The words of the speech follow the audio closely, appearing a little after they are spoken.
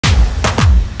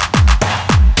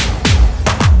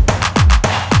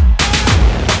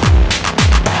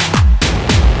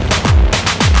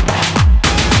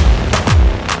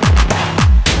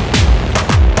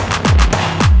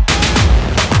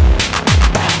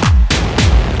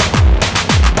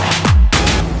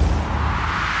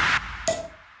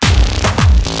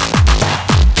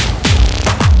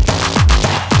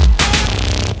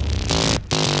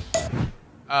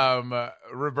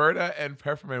Roberta and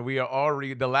Peppermint, we are all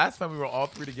the last time we were all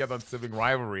three together on Sibling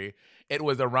Rivalry, it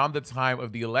was around the time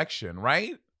of the election,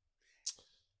 right?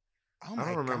 Oh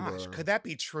my remember. gosh, could that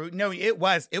be true? No, it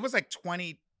was like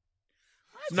 20.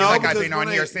 No, like because I've been on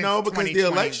here since because the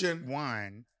election.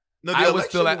 No, I was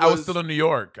still in New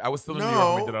York. I was still in New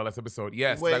York when we did our last episode.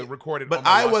 Yes, wait, I recorded. But on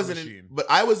my washing machine. But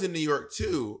I was in New York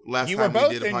too. Last you time were both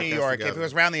we did a in New podcast York. together. If it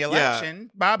was around the election,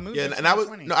 Bob moved. Yeah, in and I was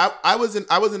 2020.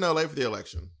 I was in LA for the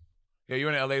election. Yeah, you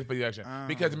were in LA for the election.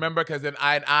 Because then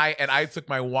I took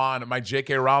my wand, my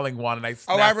J.K. Rowling wand, and I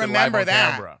snapped I remember it live on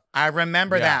that. camera. I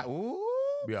remember that. Ooh.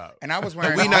 Yeah. And I was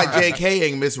wearing. We not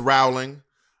JKing Miss Rowling.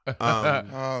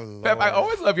 Oh, Lord. Pep, I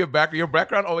always love your background. Your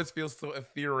background always feels so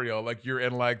ethereal, like you're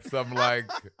in like some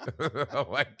like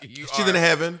She's in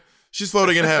heaven. She's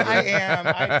floating in heaven. I am.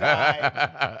 I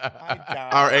died.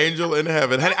 Our angel in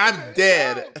heaven. Honey, I'm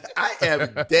dead. I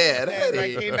am dead.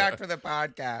 I came back for the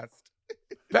podcast.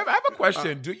 Pep, I have a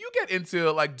question. Do you get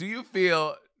into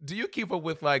do you keep up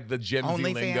with like the Gen Z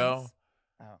lingo?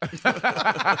 Oh.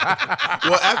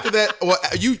 Well, after that,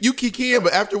 you kikiing,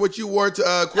 but after what you wore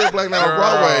to Queer Black Night on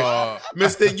Broadway,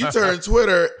 Miss Thing, you turned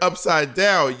Twitter upside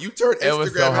down. You turned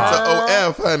Instagram into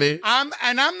OF, honey.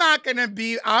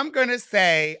 I'm gonna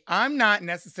say I'm not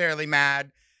necessarily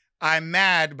mad. I'm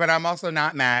mad, but I'm also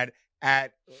not mad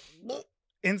at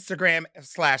Instagram /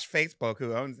 Facebook,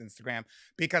 who owns Instagram,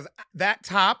 because that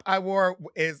top I wore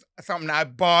is something I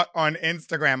bought on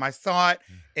Instagram. I saw it.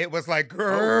 It was like,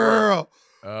 girl.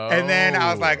 Oh. And then I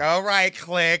was like, all right,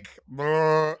 click.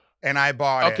 And I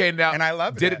bought it. Okay, now and I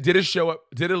loved it. Did it show up?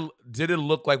 Did it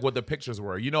look like what the pictures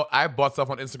were? You know, I bought stuff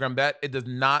on Instagram that it does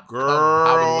not.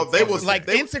 Girl, they was like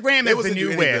Instagram is the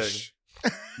new Wish.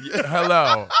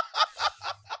 Hello.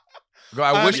 Girl,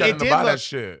 I wish I didn't buy that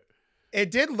shit. It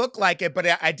did look like it, but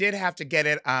I did have to get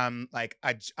it. Like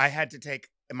I had to take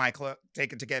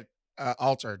it to get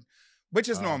altered, which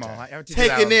is normal. Okay. I have to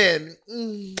taken in,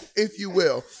 if you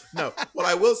will. No, well,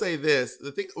 I will say this: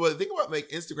 the thing about make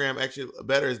Instagram actually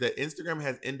better is that Instagram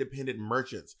has independent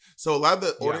merchants. So a lot of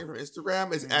the ordering from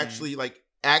Instagram is actually like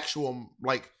actual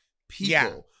people.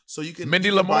 Yeah. So you can Buy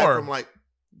from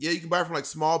you can buy from like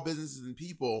small businesses and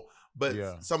people,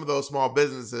 but some of those small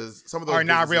businesses, are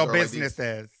not real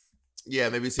businesses.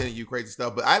 Maybe sending you crazy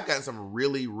stuff. But I've gotten some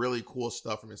really, really cool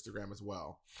stuff from Instagram as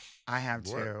well. I have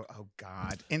too. Oh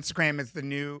God. Instagram is the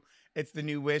new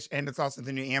Wish, and it's also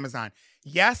the new Amazon.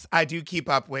 Yes, I do keep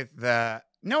up with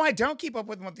no, I don't keep up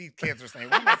with what these kids are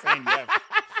saying. What am I saying? Yes.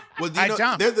 Well, I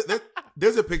don't.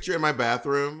 There's a picture in my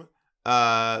bathroom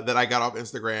that I got off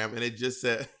Instagram, and it just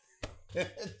says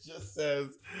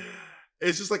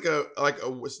it's just like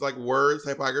words,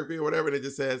 typography or whatever, and it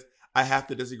just says, I have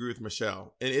to disagree with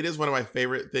Michelle. And it is one of my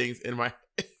favorite things in my...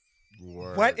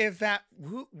 Word. What is that?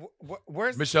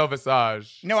 Where's... Michelle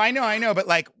Visage. No, I know, but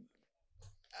like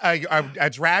a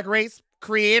Drag Race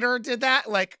creator did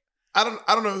that? Like... I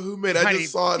don't know who made it. I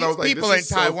just saw it and I was like, people in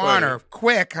Taiwan are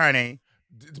quick, honey.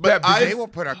 But they will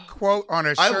put a quote on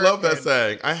a shirt. I love that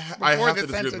saying. I have to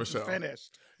disagree with Michelle.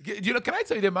 Finished. You know, can I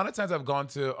tell you the amount of times I've gone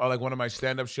to like one of my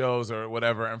stand-up shows or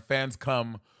whatever, and fans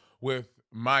come with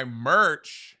my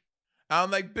merch. I'm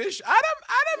like, bitch, I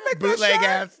didn't make bootleg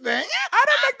that ass thing. I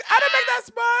didn't make that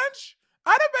sponge.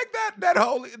 I didn't make that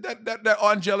holy that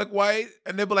angelic white.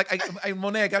 And they'll be like,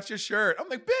 Monét, I got your shirt. I'm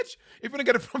like, bitch, if you're gonna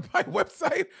get it from my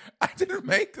website, I did not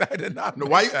make that.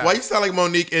 Why you sound like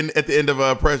Monique at the end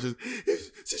of Precious?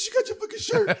 Since you got your fucking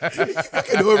shirt, you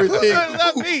fucking know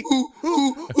everything.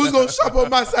 Who's gonna shop on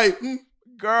my site?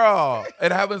 Girl,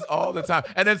 it happens all the time.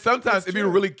 And then sometimes it'd be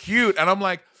really cute, and I'm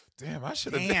like, damn, I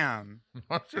should have. Damn,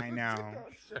 I know.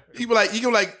 You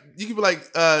can be like,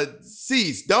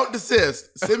 cease, don't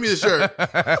desist. Send me the shirt.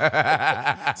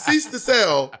 Cease to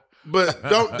sell, but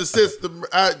don't desist.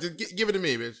 Give it to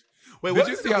me, bitch. Wait, what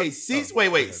is okay? Cease.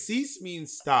 Wait. Cease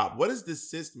means stop. What does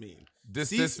desist mean?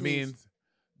 Desist means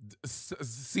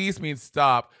cease means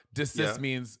stop. Desist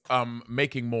means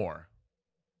making more.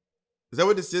 Is that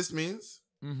what desist means?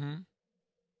 Mm-hmm.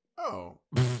 Oh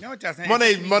no, it doesn't.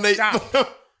 Monét.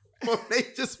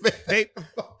 Monét just made.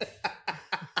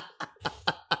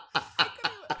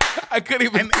 I couldn't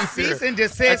even. Cease and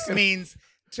desist means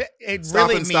it stop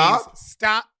really and means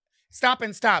stop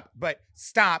and stop, but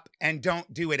stop and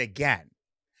don't do it again.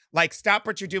 Like stop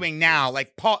what you're doing now.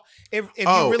 Like pause. If you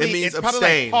really, it means it's probably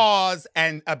abstain. like pause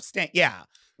and abstain. Yeah,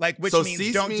 like which so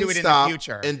means don't do it in stop, the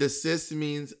future. And desist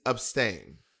means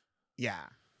abstain. Yeah.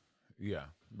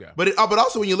 But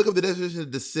also when you look up the definition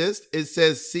of desist, it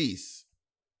says cease.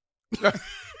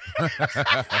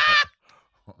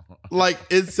 Like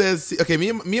it says, okay, me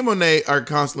and Monét are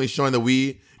constantly showing that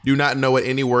we do not know what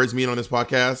any words mean on this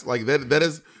podcast. Like that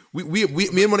is me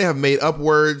and Monet have made up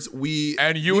words.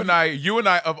 And you and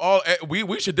I of all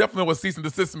we should definitely know what cease and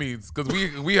desist means because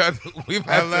we've had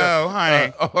Hello,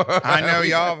 honey. I know we've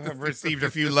y'all had to have received a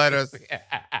cease few and letters desist.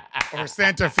 or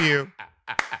sent a few.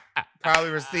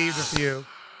 Probably received a few.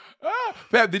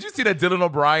 Pep, did you see that Dylan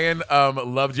O'Brien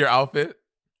loved your outfit?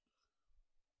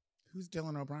 Who's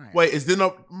Dylan O'Brien? Wait, is there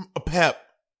a Pep?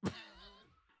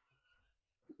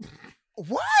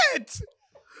 What?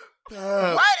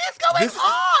 Pep. What is going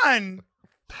on?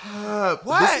 Pep,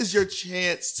 What? this is your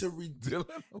chance to read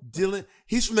Dylan.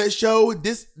 He's from that show.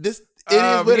 This it is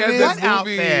what he it has is. that What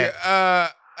movie.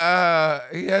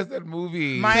 He has that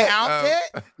movie. My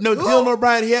outfit? No, Dylan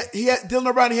O'Brien. Dylan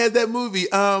O'Brien. He has that movie.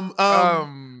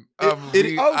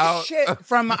 Shit!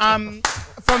 From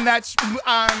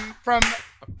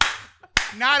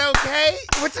Not Okay.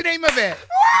 What's the name of it?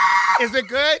 Is it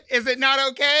good? Is it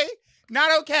Not Okay?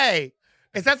 Not Okay.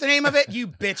 Is that the name of it? You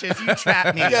bitches! You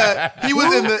trapped me. Yeah, he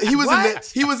was in the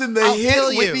I'll hit kill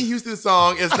you. Whitney Houston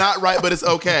song. It's not right, but it's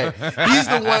okay. He's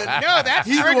the one. No, that's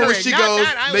He's the one where triggering. she Not goes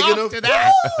that. I making lost a. to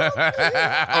that.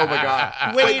 Oh my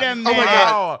god! Wait a minute. Oh my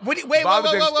god! Wait, Bob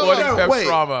is whoa. exploiting Pep's Wait.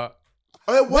 trauma.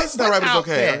 Oh, what's not right, but it's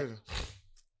okay.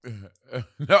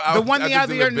 No, The one the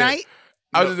other night?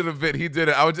 I was just in a bit. He did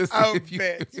it. I was just. Oh, if you,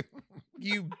 bitch.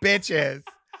 You bitches.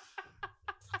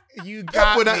 You got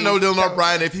Pep would not me know Dylan so-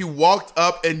 O'Brien if he walked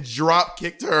up and drop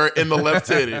kicked her in the left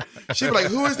titty. She'd be like,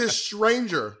 "Who is this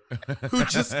stranger who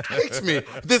just kicked me?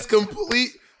 This complete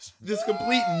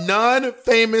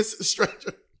non-famous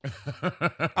stranger."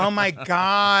 Oh my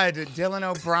God, Dylan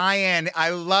O'Brien.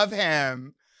 I love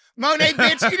him. Monet,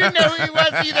 bitch, you didn't know who he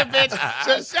was either, bitch.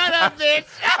 So shut up, bitch.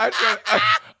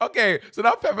 Okay, so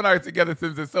now Pep and I are together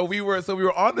since this. So we were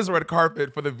on this red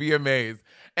carpet for the VMAs,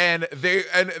 and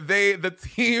the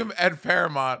team at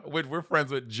Paramount, which we're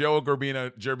friends with, Joe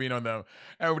Gerbino and them,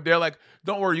 and they're like,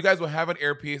 "Don't worry, you guys will have an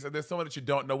earpiece, and there's someone that you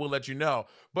don't know, we'll let you know."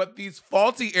 But these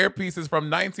faulty earpieces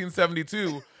from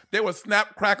 1972, they were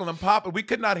snap, crackle, and pop, and we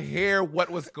could not hear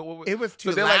what was going. It was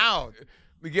too they're loud.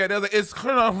 Like, yeah, they're like, "It's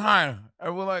kind of high,"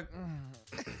 and we're like,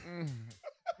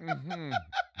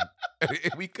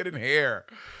 we couldn't hear,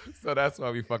 so that's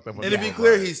why we fucked up. And to be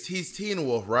clear, he's Teen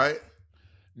Wolf, right?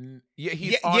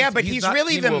 Yeah, but he's not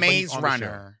really Teen the Wolf, but he's Maze on the show.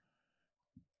 Runner.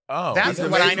 Oh, That's he's the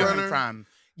what I Maze know Runner? him from.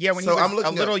 Yeah, when So he I'm was a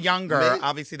looking little up younger. Maze-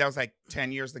 Obviously, that was like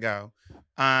 10 years ago.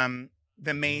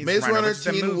 The Maze Runner, Runner, which is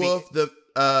a Teen movie. Wolf, the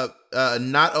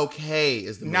Not Okay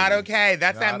is the movie. Not Okay.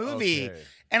 That's that Not movie. Okay.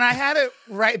 And I had it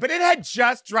right, but it had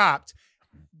just dropped.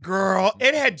 Girl,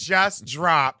 it had just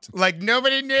dropped. Like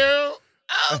nobody knew.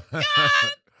 Oh God.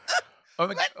 Oh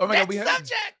my God,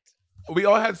 we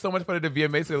all had so much fun at the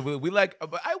VMAs. So we like,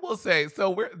 but I will say,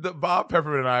 so Bob,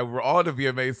 Peppermint, and I were all at the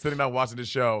VMAs sitting down watching the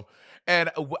show, and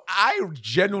I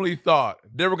genuinely thought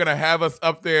they were gonna have us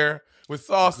up there with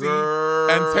Saucy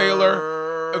and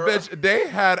Taylor. Bitch, they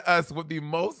had us with the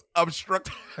most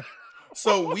obstructive.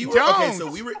 So we were Don't. okay.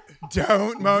 So we were.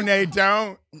 Don't, Monet,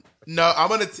 don't. No, I'm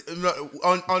gonna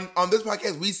on this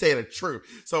podcast we say the truth.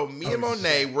 So me and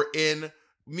Monet were in.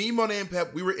 Me, Monet, and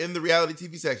Pep, we were in the reality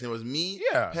TV section. It was me,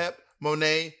 Pep,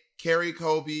 Monet, Carrie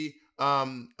Colby,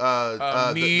 Neve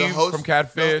the host from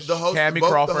Catfish, the host, Cammie both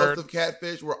Crawford. the hosts of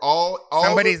Catfish. Were all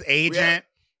Somebody's agent.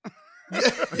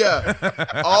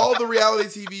 Yeah. All the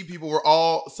reality TV people were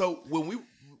all. So when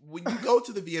you go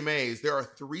to the VMAs, there are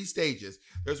 3 stages.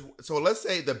 So let's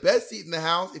say the best seat in the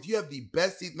house. If you have the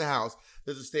best seat in the house,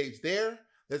 there's a stage there,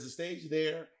 there's a stage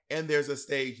there, and there's a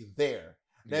stage there.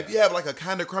 Now, if you have like a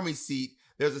kind of crummy seat,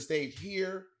 there's a stage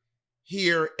here,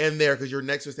 and there because you're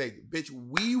next to the stage. Bitch,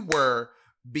 we were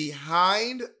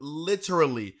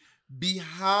literally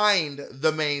behind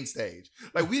the main stage.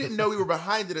 Like we didn't know we were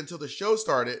behind it until the show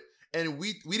started, and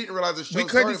we didn't realize the show We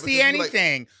started. couldn't see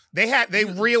anything. They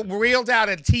reeled out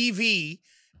a TV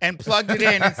and plugged it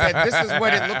in and said, "This is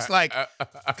what it looks like,"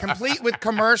 complete with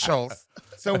commercials.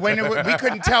 So when we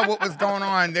couldn't tell what was going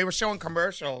on, they were showing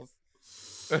commercials.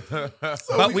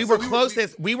 But we were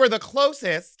closest. We were the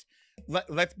closest.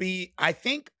 Let's be. I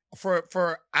think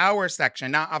for our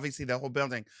section, not obviously the whole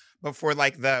building, but for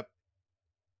like the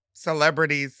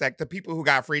celebrities, like the people who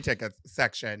got free tickets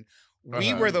section,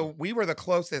 we were the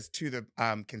closest to the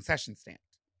concession stand.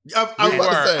 I was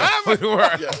about to say. We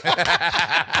were.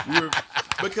 Yeah. We were.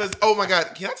 Because, oh my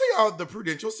God, can I tell y'all the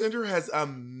Prudential Center has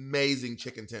amazing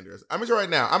chicken tenders. I'm sure right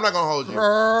now. I'm not gonna hold you.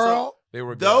 Girl. They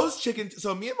were good. Those chicken.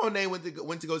 So me and Monet went to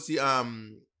go see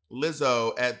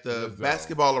Lizzo at the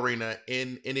basketball arena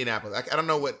in Indianapolis. I don't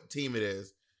know what team it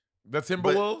is. The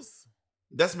Timberwolves?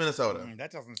 That's Minnesota.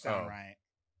 That doesn't sound right.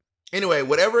 Anyway,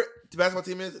 whatever the basketball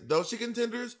team is, those chicken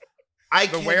tenders,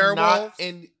 werewolves?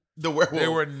 and the werewolves. They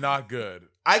were not good.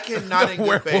 I cannot in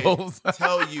good faith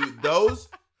tell you those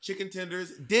chicken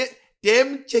tenders,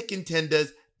 them chicken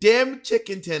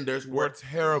tenders were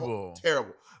terrible.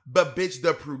 Terrible. But bitch,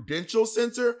 the Prudential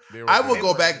Center, I will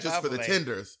go back just for the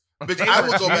tenders. Bitch, I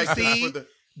will go back just for the...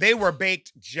 They were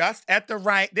baked just at the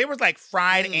right... They was like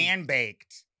fried and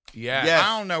baked. Yeah. Yes.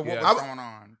 I don't know what was going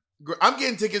on. I'm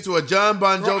getting tickets to a John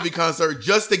Bon Jovi concert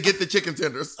just to get the chicken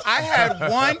tenders. I had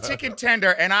one chicken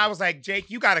tender, and I was like, Jake,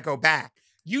 you got to go back.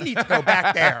 You need to go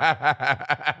back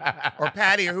there. Or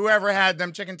Patty, or whoever had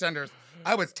them chicken tenders.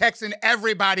 I was texting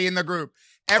everybody in the group.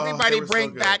 Everybody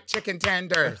bring back chicken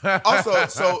tenders. Also,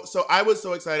 so I was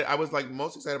so excited. I was like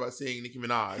most excited about seeing Nicki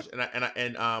Minaj,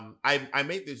 and I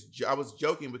made this. I was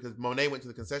joking because Monet went to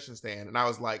the concession stand, and I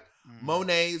was like,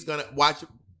 Monet's gonna watch.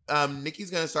 Nicki's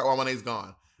gonna start while Monet's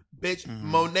gone. Bitch,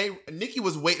 Nicki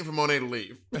was waiting for Monet to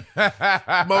leave.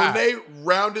 Monet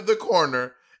rounded the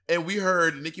corner, and we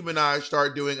heard Nicki Minaj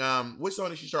start doing which song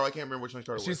did she start? I can't remember which one she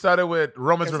started with. She started with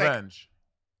Roman's Revenge.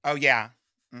 Oh yeah.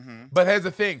 But here's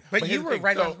the thing. But you were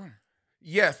right on the corner.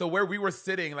 Yeah, so where we were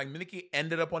sitting, like Nicki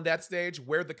ended up on that stage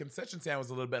where the concession stand was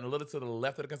a little bit, and a little to the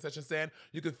left of the concession stand,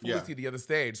 you could fully see the other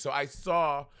stage. So I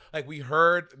saw, like we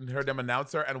heard them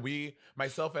announce her, and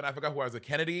myself and I forgot who I was with,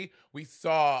 Kennedy, we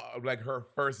saw like her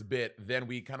first bit, then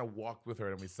we kind of walked with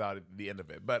her and we saw the end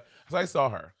of it. But so I saw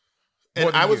her.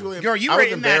 And I was really Girl, you were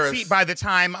in that seat by the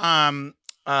time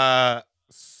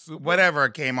whatever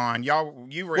came on.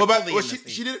 You were in the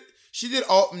seat. She did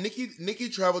all. Nicki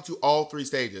traveled to all three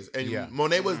stages, and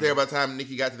Monet was there by the time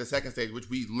Nicki got to the second stage, which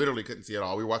we literally couldn't see at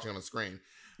all. We were watching on the screen.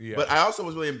 Yeah. But I also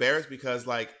was really embarrassed because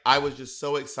like I was just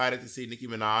so excited to see Nicki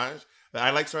Minaj that I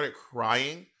like started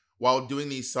crying while doing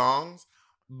these songs.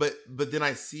 But then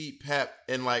I see Pep,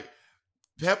 and like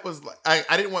Pep was like,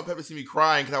 I didn't want Pep to see me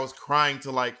crying because I was crying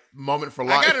to like Moment for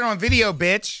Life. I got it on video,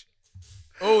 bitch.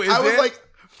 Oh, I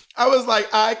was like,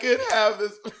 I could have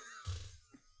this.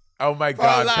 Oh my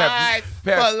God,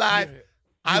 Pep! For life.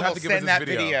 I will send that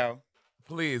video.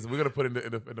 Please, we're gonna put it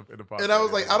in the podcast. And I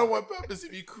was like, I don't want Pep to see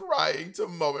me crying to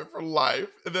Moment for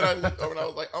Life. And then I looked over and I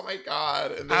was like, oh my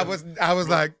God. And then, I was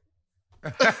like,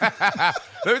 let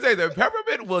me tell you that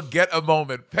Peppermint will get a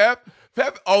moment. Pep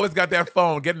always got that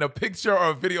phone, getting a picture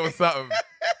or a video or something.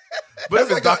 But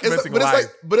it's like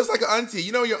an auntie.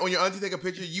 You know, when your auntie take a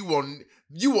picture,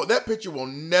 that picture will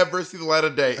never see the light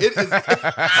of day.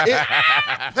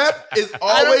 Pep is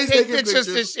always taking pictures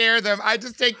to share them. I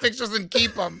just take pictures and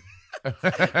keep them. And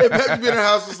Pep be in her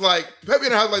house like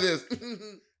this.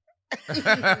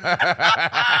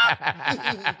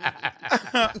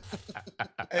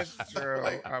 It's true.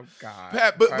 Like, oh God.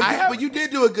 Pep, but you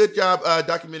did do a good job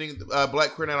documenting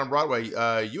Black Queer Night on Broadway.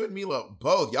 You and Mila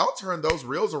both. Y'all turned those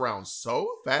reels around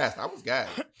so fast. I was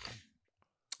gagged.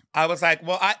 I was like,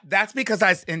 well, that's because I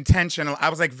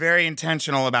was like very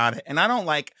intentional about it. And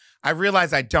I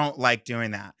realized I don't like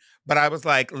doing that. But I was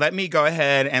like, let me go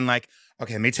ahead and like,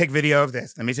 okay, let me take video of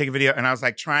this. Let me take a video. And I was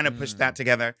like trying to push that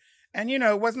together. And,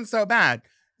 it wasn't so bad,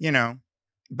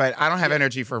 but I don't have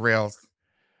energy for reels.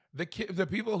 The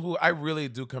people who, I really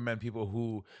do commend people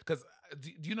who, because do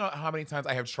you know how many times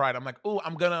I have tried? I'm like, oh,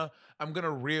 I'm gonna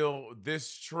reel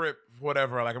this trip,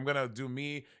 whatever. Like I'm gonna do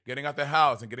me getting out the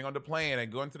house and getting on the plane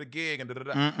and going to the gig and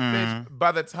Bitch,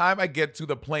 by the time I get to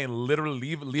the plane,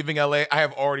 literally leaving LA, I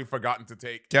have already forgotten to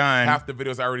take half the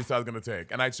videos I already said I was gonna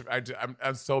take, and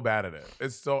I'm so bad at it.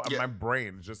 It's so my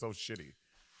brain is just so shitty.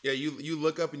 Yeah, you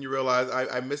look up and you realize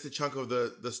I missed a chunk of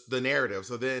the narrative.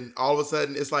 So then all of a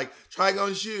sudden it's like trying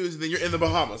on shoes and then you're in the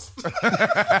Bahamas.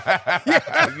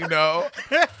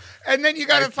 And then you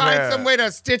got to find some way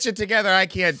to stitch it together. I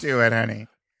can't do it, honey.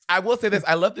 I will say this.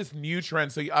 I love this new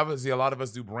trend. So obviously a lot of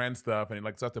us do brand stuff and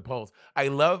like stuff to post.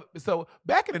 So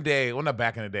back in the day, well not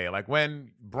back in the day, like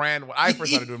when I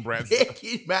first started doing brand stuff.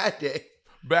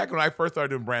 Back when I first started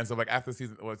doing brand stuff, like after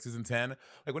season 10,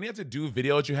 like when you had to do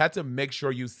videos, you had to make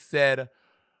sure you said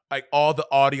like all the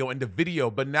audio in the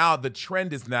video. But now the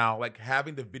trend is now like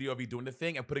having the video of you doing the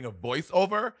thing and putting a voice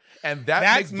over, and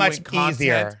that's makes doing content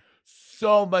easier.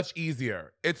 So much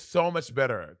easier. It's so much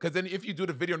better. Because then if you do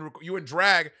the video and you in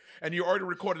drag and you already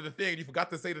recorded the thing and you forgot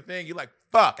to say the thing, you're like,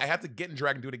 fuck, I have to get in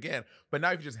drag and do it again. But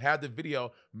now if you just have the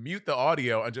video, mute the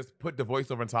audio, and just put the voice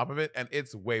over on top of it, and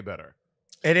it's way better.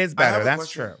 It is better. That's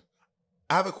true.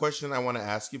 I have a question I want to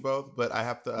ask you both, but I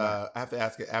have to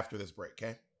ask it after this break,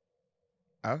 okay?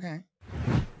 Okay.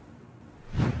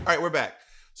 All right, we're back.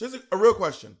 So here's a real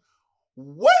question.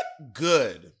 What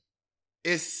good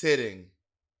is sitting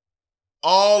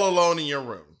all alone in your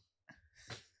room?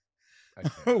 I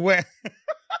can't.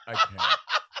 I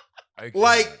can't.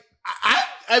 Like,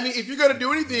 I mean, if you're going to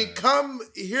do anything, come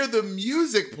hear the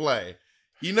music play.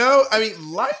 You know, I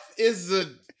mean, life is a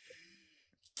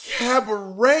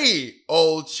cabaret,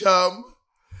 old chum.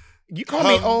 You call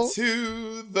me Come old?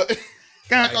 to the...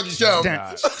 I called you chum.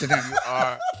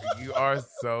 You are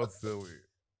so silly.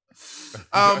 So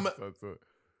silly.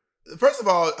 First of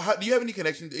all, do you have any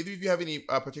connections? Either of you have any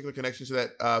particular connection to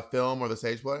that film or the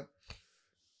stage play?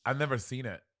 I've never seen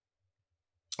it.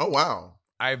 Oh, wow.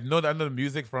 I know the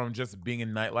music from just being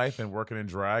in nightlife and working in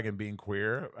drag and being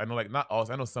queer. I know not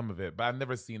all. I know some of it, but I've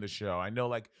never seen the show. I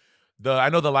know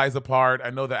the Liza part. I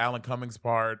know the Alan Cummings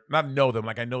part. Not know them.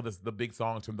 Like I know the big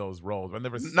songs from those roles. But I've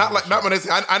never seen not when they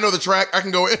say I know the track. I can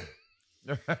go in.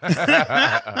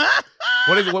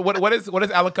 What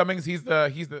is Alan Cummings? He's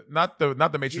the not the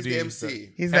maitre d'. He's the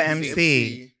MC. He's the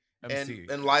MC.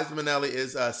 And Liza Minnelli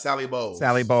is Sally Bowles.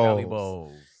 Sally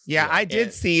Bowles. Yeah, I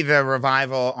did see the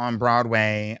revival on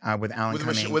Broadway with Alan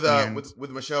Cummings.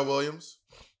 With Michelle Williams.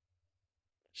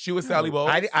 She was Sally Bowles.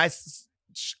 I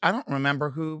don't remember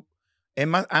who. I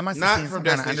must have not seen from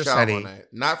some kind of Destiny's Child. understudy.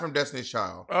 Not from Destiny's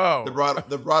Child. Oh,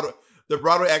 the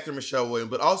Broadway actor Michelle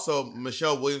Williams, but also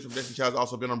Michelle Williams from Destiny's Child has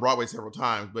also been on Broadway several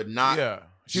times, but not. Yeah,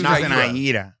 she was in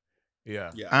Aida.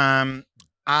 Yeah.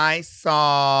 I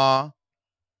saw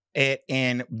it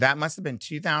that must have been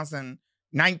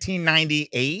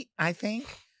 1998, I think,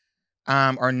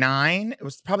 or 9. It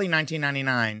was probably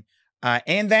 1999.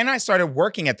 And then I started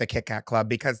working at the Kit Kat Club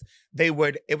because it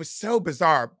was so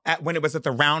bizarre when it was at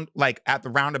the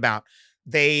roundabout.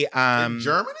 They in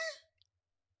Germany?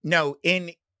 No,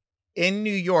 in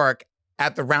New York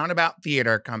at the Roundabout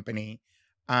Theater Company.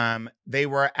 They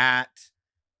were at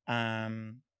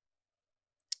the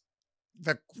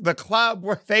club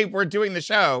where they were doing the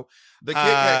show. The Kit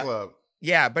Kat Club.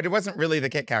 Yeah, but it wasn't really the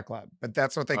Kit Kat Club, but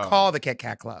that's what they call the Kit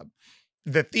Kat Club.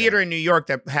 The theater in New York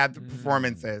that had the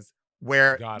performances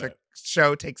where the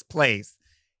show takes place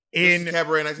in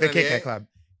the Kit Kat Club.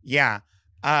 Yeah.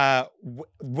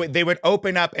 They would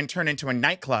open up and turn into a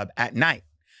nightclub at night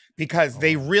because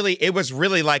it was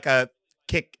really like a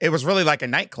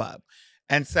nightclub.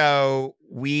 And so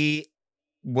we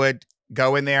would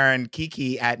go in there and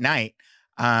kiki at night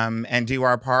and do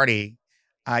our party.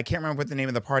 I can't remember what the name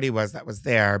of the party was that was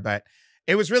there, but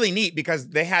it was really neat because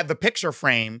they had the picture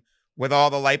frame with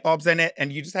all the light bulbs in it,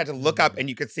 and you just had to look up and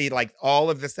you could see like all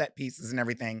of the set pieces and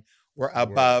everything were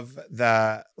above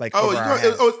the like.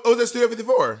 Oh, that's Studio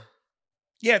 54.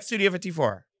 Yeah, it's Studio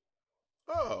 54.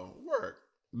 Oh, work.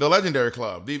 The legendary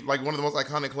club, one of the most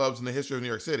iconic clubs in the history of New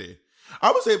York City.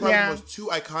 I would say probably the most 2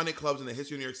 iconic clubs in the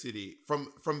history of New York City.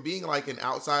 From being like an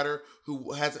outsider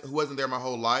who wasn't there my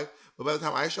whole life, but by the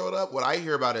time I showed up, what I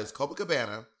hear about is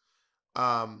Copacabana,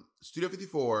 Studio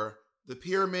 54, the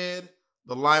Pyramid,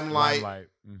 the Limelight.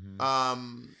 Mm-hmm.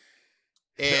 And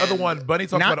the other one, Bunny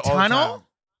talks about it all Tunnel?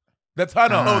 the time.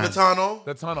 The Tunnel. Oh, the Tunnel.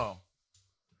 The Tunnel.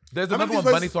 There's another one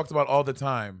Bunny talks about all the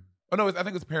time. Oh no, I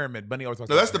think it's Pyramid. Bunny always talks.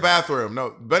 No, that's the bathroom.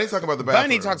 No, Bunny's talking about the bathroom.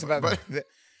 Bunny talks about.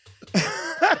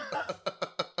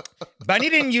 Bunny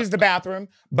didn't use the bathroom.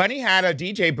 Bunny had a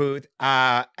DJ booth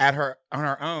on her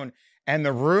own, and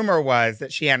the rumor was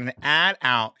that she had an ad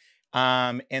out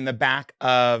in the back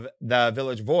of the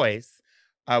Village Voice,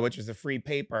 which was a free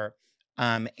paper,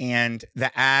 and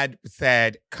the ad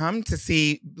said, "Come to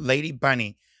see Lady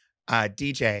Bunny,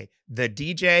 DJ, the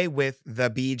DJ with the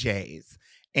BJs."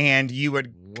 And she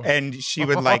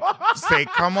would like say,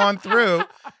 "Come on through."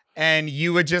 And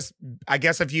you would just, I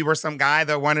guess if you were some guy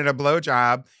that wanted a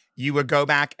blowjob, you would go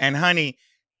back and honey,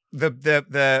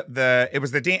 it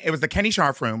was the Kenny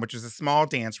Scharf room, which is a small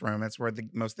dance room. That's where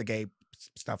most of the gay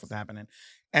stuff was happening.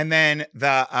 And then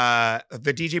the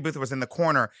DJ booth was in the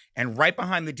corner, and right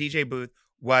behind the DJ booth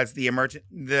was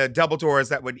the double doors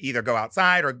that would either go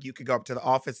outside or you could go up to the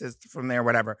offices from there,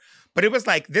 whatever. But it was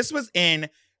like, this was in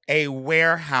a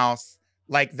warehouse,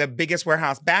 like the biggest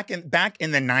warehouse back in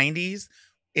the 90s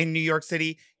in New York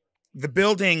City. The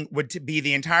building would be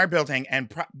the entire building,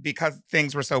 and because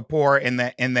things were so poor in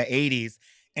the 80s,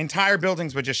 entire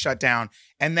buildings would just shut down,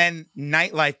 and then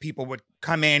nightlife people would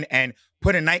come in and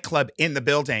put a nightclub in the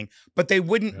building, but they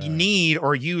wouldn't need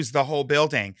or use the whole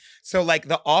building. So like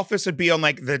the office would be on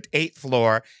like the 8th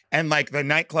floor, and like the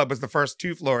nightclub was the first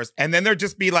 2 floors, and then there'd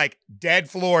just be like dead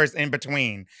floors in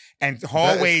between and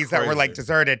hallways that were like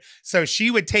deserted. So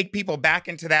she would take people back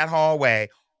into that hallway,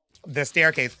 the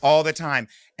staircase, all the time.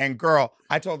 And girl,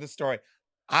 I told this story.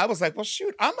 I was like, well,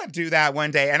 shoot, I'm going to do that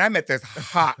one day. And I met this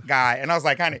hot guy. And I was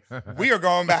like, honey, we are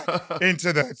going back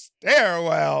into the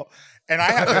stairwell. And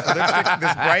I had this lipstick,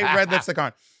 this bright red lipstick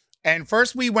on. And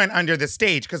first we went under the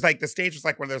stage because like the stage was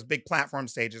like one of those big platform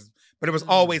stages, but it was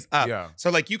always up. Yeah.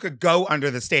 So like you could go under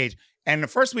the stage. And at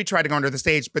first we tried to go under the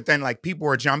stage, but then like people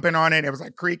were jumping on it. It was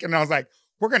like creaking. And I was like,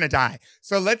 we're going to die.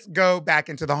 So let's go back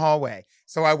into the hallway.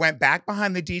 So I went back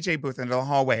behind the DJ booth into the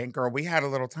hallway, and girl, we had a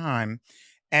little time.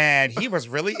 And he was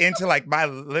really into like my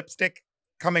lipstick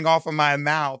coming off of my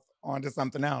mouth onto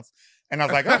something else. And I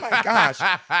was like, oh my gosh.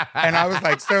 And I was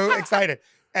like so excited.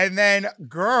 And then,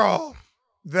 girl,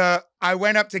 I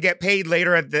went up to get paid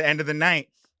later at the end of the night,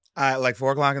 like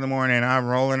 4 o'clock in the morning. I'm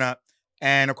rolling up.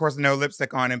 And of course, no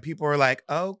lipstick on. And people were like,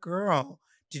 oh, girl,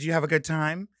 did you have a good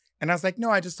time? And I was like, no,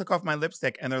 I just took off my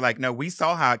lipstick. And they're like, no, we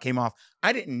saw how it came off.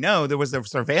 I didn't know there was a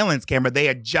surveillance camera. They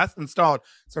had just installed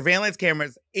surveillance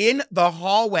cameras in the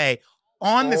hallway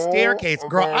on the staircase.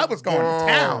 Girl, I was going to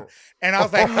town. And I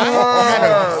was like, I had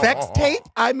a sex tape.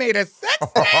 I made a sex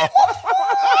tape.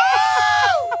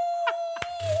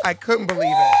 I couldn't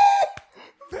believe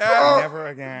it. Never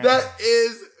again. That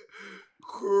is...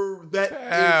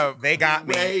 They got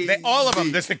me. All of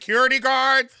them. The security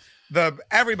guards.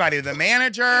 Everybody, the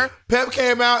manager. Pep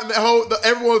came out and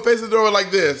everyone facing the door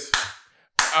like this.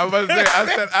 I was saying,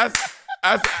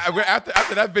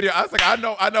 after that video, I was like, I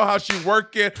know how she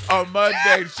working on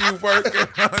Monday. She working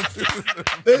on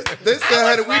Tuesday. They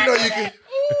said, we know you can.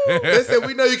 They said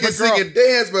we know you can sing and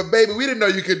dance, but baby, we didn't know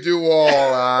you could do all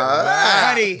that.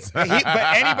 Honey, but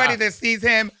anybody that sees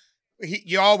him,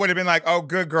 y'all would have been like, "Oh,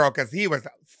 good girl," because he was.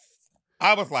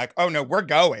 I was like, "Oh no, we're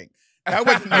going." That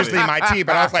wasn't usually my tea,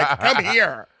 but I was like, come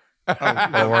here. Oh,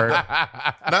 Lord.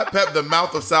 Not Pep, the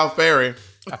mouth of South Ferry.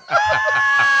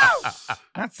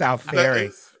 Not South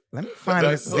Ferry. Let me find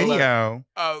this video.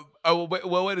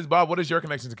 Wait, Bob, what is your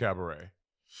connection to cabaret?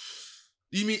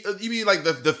 You mean like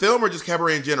the film or just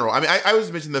cabaret in general? I mean, I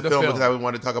was mentioning the film because I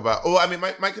wanted to talk about. Oh, I mean,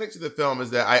 my connection to the film is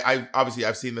that I obviously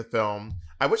I've seen the film.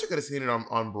 I wish I could have seen it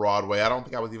on Broadway. I don't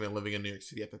think I was even living in New York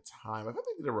City at the time. I thought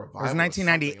they did a revival. It was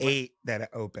 1998 that it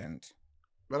opened.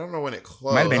 But I don't know when it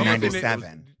closed. Might have been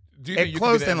 97. It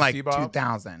closed in like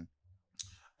 2000.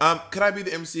 Could I be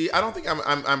the MC? I don't think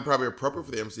I'm probably appropriate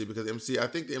for the MC because I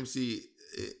think the MC,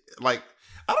 like,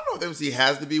 I don't know if the MC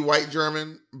has to be white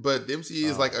German, but the MC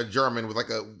is like a German with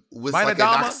like an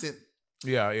accent.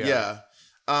 Yeah.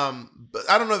 But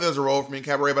I don't know if there's a role for me in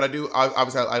cabaret, but I do.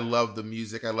 Obviously, I love the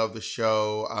music. I love the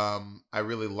show. I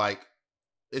really like.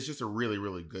 It's just a really,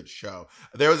 really good show.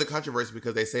 There was a controversy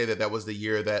because they say that was the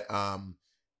year that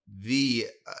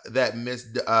that Miss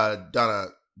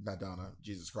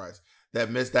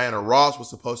Miss Diana Ross was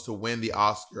supposed to win the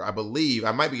Oscar. I believe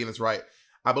I might be getting this right.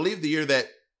 I believe the year that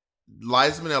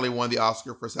Liza Minnelli won the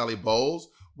Oscar for Sally Bowles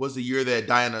was the year that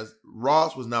Diana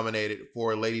Ross was nominated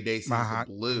for Lady Day Sings the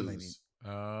Blues.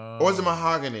 Or was it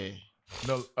Mahogany?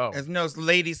 No,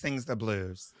 Lady Sings the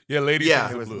Blues. Yeah, Lady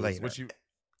Sings the Blues. Later.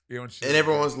 And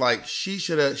everyone was like, she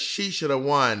should have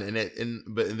won,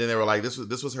 but then they were like, this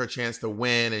was her chance to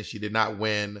win, and she did not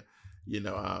win.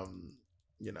 Yeah.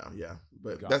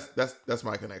 But that's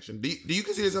my connection. Do you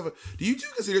consider yourself? Do you two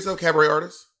consider yourself cabaret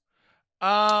artists?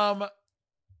 I've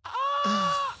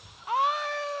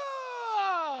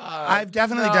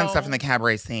definitely done stuff in the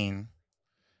cabaret scene.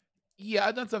 Yeah,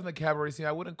 I've done stuff in the cabaret scene.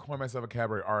 I wouldn't call myself a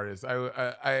cabaret artist. I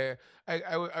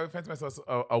would fancy myself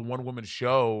a one-woman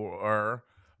show,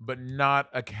 but not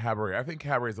a cabaret. I think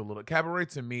cabaret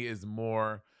to me is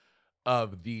more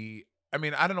of the. I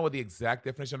mean, I don't know what the exact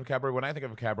definition of cabaret. When I think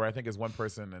of a cabaret, I think it's one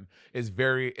person and is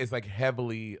like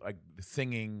heavily like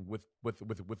singing with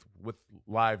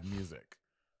live music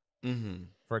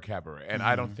for a cabaret, and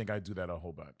I don't think I do that a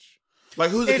whole bunch.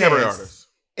 Like, who's a cabaret artist?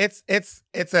 It's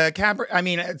a cabaret. I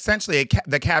mean, essentially,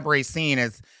 the cabaret scene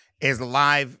is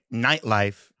live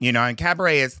nightlife, and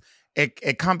cabaret it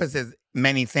encompasses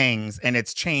many things, and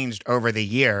it's changed over the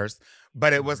years.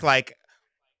 But it was like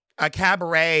a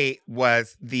cabaret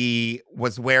was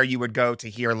where you would go to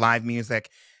hear live music,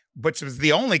 which was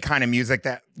the only kind of music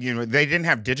that they didn't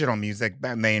have digital music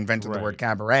when they invented the word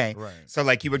cabaret. Right. So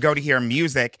like you would go to hear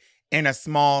music in a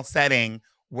small setting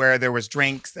where there was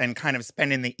drinks and kind of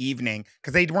spending the evening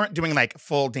because they weren't doing like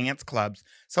full dance clubs.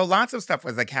 So lots of stuff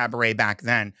was a cabaret back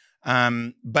then.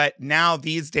 But now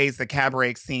these days, the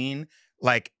cabaret scene,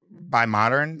 like by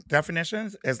modern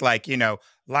definitions, is like,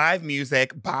 live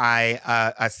music by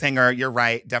a singer. You're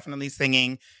right. Definitely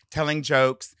singing, telling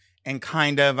jokes, and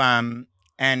kind of,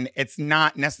 and it's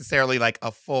not necessarily like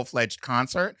a full-fledged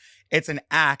concert. It's an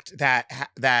act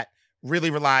that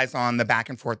really relies on the back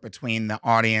and forth between the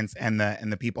audience and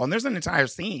the people. And there's an entire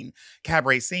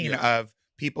cabaret scene of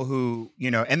people who,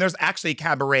 and there's actually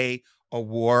cabaret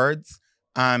awards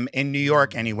in New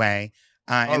York anyway.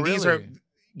 And really? These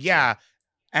are,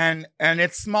 and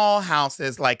it's small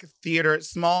houses, like theater,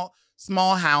 small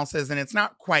houses, and it's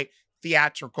not quite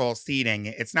theatrical seating.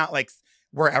 It's not like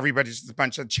where everybody's just a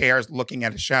bunch of chairs looking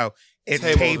at a show. It's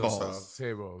Tables and tables. stuff.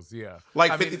 Tables, yeah.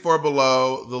 Like I mean, 54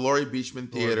 Below, the Laurie Beachman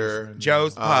Theater, Beachman,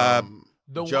 Joe's Pub.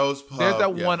 Joe's Pub. There's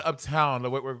that yeah. one uptown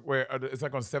where it's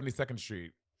like on 72nd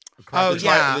Street. Oh, The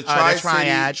yeah. the The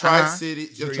Triad. Tri-City.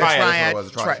 The Triad. Triad. That's what it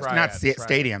was. The Tri- Triad. not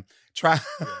stadium.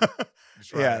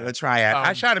 Yeah, the Triad.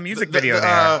 I shot a music video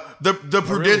there The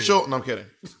Prudential. No, I'm kidding.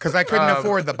 because I couldn't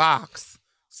afford the box,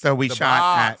 so we The shot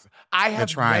box. I the have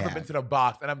Triad. never been to the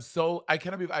box, and I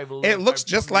cannot believe I've lived. at. It looks I've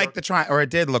just lived in New like York, the Triad, or it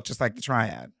did look just like the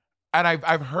Triad. and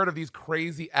I've heard of these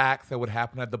crazy acts that would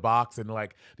happen at the box, and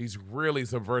like these really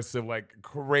subversive, like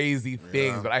crazy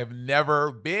things, but I've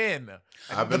never been.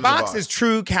 I've The been to box is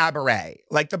true cabaret.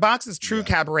 Like the box is true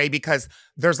cabaret because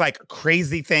there's like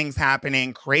crazy things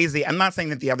happening, crazy. I'm not saying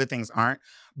that the other things aren't,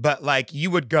 but like you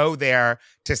would go there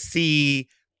to see,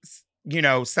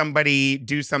 somebody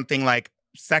do something like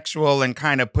sexual and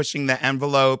kind of pushing the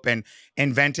envelope and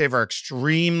inventive or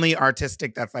extremely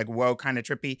artistic. That's like, whoa, kind of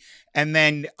trippy. And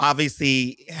then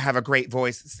obviously have a great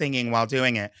voice singing while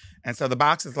doing it. And so the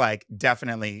box is like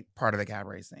definitely part of the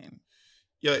cabaret scene.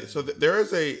 Yeah, so there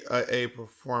is a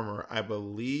performer, I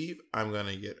believe I'm going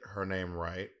to get her name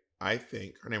right. I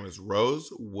think her name is Rose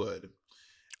Wood.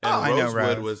 And I know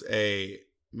Rose Wood Rose.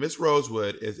 Miss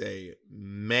Rosewood is a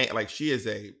man, like she is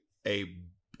a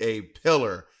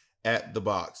pillar at the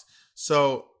box.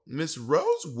 So Miss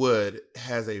Rosewood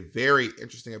has a very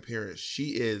interesting appearance.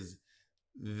 She is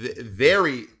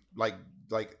very like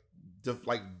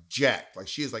jacked, like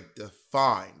she is like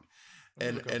defined,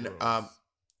 and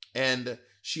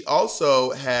she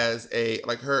also has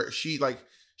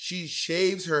she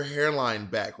shaves her hairline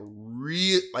back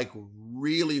really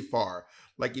far.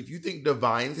 Like if you think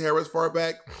Divine's hair was far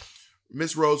back,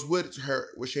 Miss Rosewood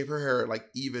would shave her hair like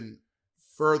even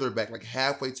further back, like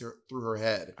halfway through her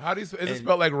head. How do you? Is it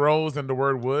spelled like rose and the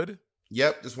word wood?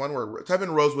 Yep, just one word. Type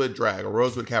in Rosewood drag or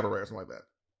Rosewood cabaret or something like that,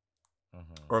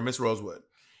 or Miss Rosewood.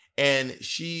 And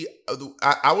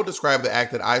I will describe the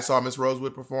act that I saw Miss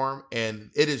Rosewood perform, and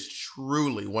it is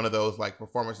truly one of those like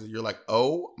performances you're like,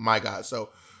 oh my god. So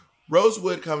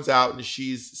Rosewood comes out and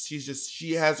she has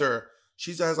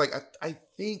like I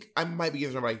think I might be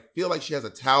giving her, but I feel like she has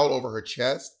a towel over her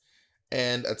chest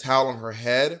and a towel on her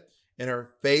head, and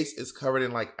her face is covered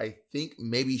in like I think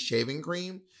maybe shaving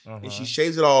cream, and she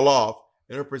shaves it all off,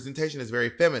 and her presentation is very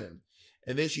feminine.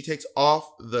 And then she takes off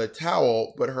the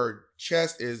towel, but her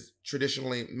chest is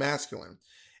traditionally masculine.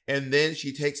 And then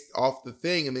she takes off the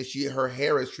thing, and then her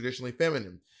hair is traditionally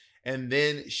feminine. And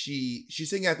then she's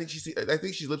singing. I think she's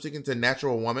lip syncing to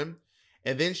 "Natural Woman."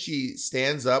 And then she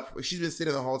stands up. She's been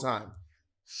sitting the whole time.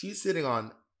 She's sitting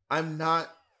on. I'm not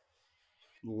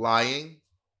lying.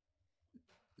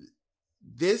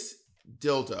 This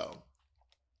dildo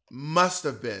must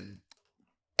have been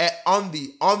on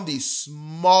the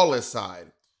smallest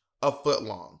side, a foot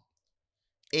long,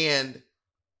 and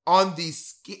on the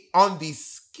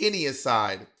skinniest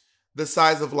side, the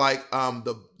size of like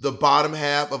the bottom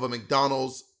half of a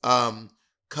McDonald's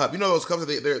cup. You know those cups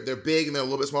that they're big and they're a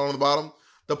little bit smaller on the bottom.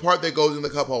 The part that goes in the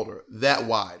cup holder, that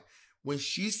wide. When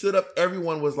she stood up,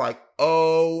 everyone was like,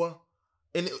 "Oh,"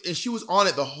 and she was on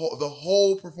it the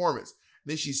whole performance.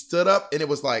 Then she stood up, and it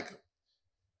was like.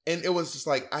 And it was just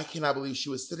like, I cannot believe she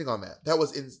was sitting on that.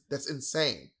 That's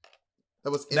insane.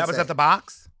 That was at the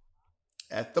box?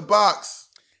 At the box.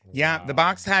 Yeah, the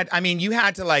box had, I mean, you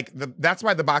had to like, that's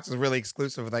why the box was really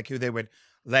exclusive with like who they would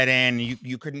let in.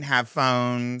 You couldn't have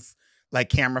phones, like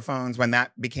camera phones when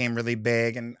that became really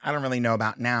big. And I don't really know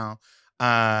about now.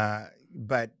 But,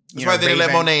 That's why they didn't let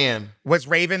Monét in. Was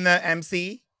Raven the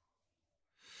MC?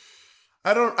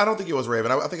 I don't think it was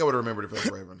Raven. I think I would have remembered if it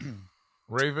was Raven.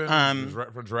 Raven?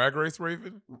 For Drag Race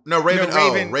Raven? No, Raven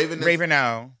O. Raven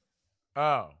O.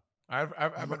 Oh.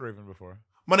 I've met Raven before.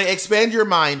 Monét, expand your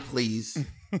mind, please.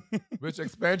 Bitch,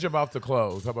 expand your mouth to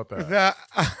close. How about that?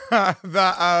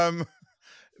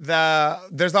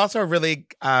 There's also really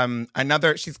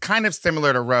another, she's kind of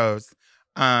similar to Rose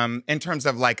in terms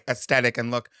of like aesthetic and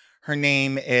look. Her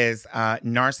name is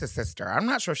Narcissister. I'm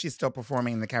not sure if she's still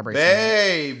performing in the cabaret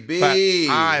scene. Baby.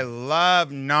 But I love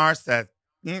Narcissister.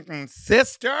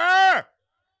 Sister.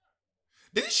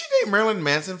 Didn't she date Marilyn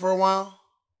Manson for a while?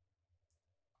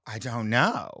 I don't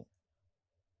know.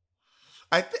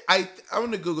 I'm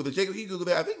gonna Google this. Jacob, can you Google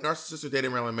that? I think Narcissister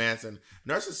dated Marilyn Manson.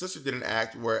 Narcissister did an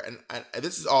act where, and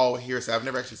this is all hearsay. I've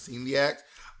never actually seen the act,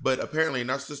 but apparently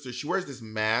Narcissister, she wears this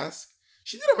mask.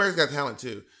 She did America's Got Talent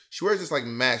too. She wears this like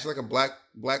mask. She's like a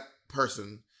black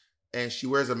person, and she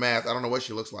wears a mask. I don't know what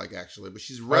she looks like actually, but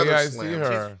she's rather slim. I see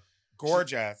her. She's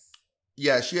gorgeous.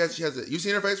 Yeah, she has it. You've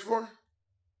seen her face before?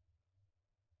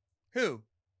 Who?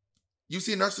 You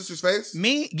see Narcissus's face?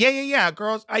 Me? Yeah.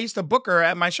 Girls, I used to book her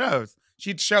at my shows.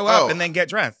 She'd show up and then get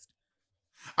dressed.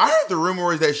 I heard the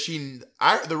rumor is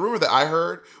that the rumor that I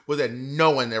heard was that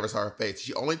no one ever saw her face.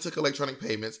 She only took electronic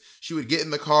payments. She would get in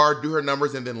the car, do her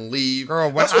numbers, and then leave.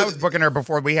 Girl, when I was booking her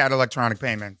before we had electronic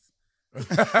payments.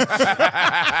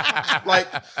 Like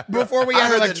before we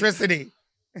had electricity.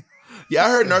 Yeah, I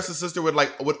heard Narcissus sister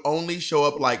would only show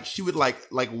up she would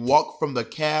walk from the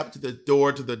cab to the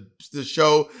door to the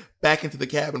show back into the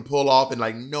cab and pull off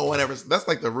and no one ever. That's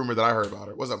the rumor that I heard about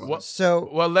her. What's up, Mom? So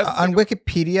on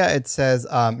Wikipedia it says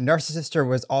Narcissus sister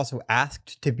was also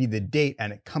asked to be the date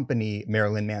and accompany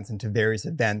Marilyn Manson to various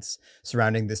events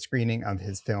surrounding the screening of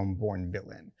his film Born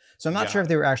Villain. So I'm not sure if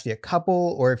they were actually a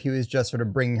couple or if he was just sort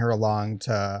of bringing her along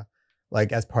to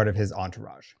as part of his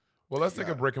entourage. Well, let's take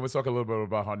a break and we'll talk a little bit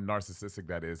about how narcissistic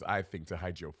that is, I think, to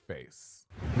hide your face.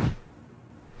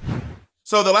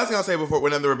 So the last thing I'll say before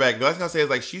whenever we're back, the last thing I'll say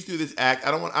is she used to do this act.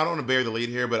 I don't want to bury the lead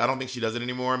here, but I don't think she does it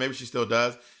anymore. Maybe she still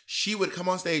does. She would come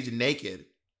on stage naked,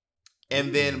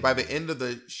 and then by the end of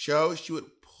the show, she would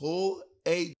pull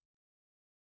a.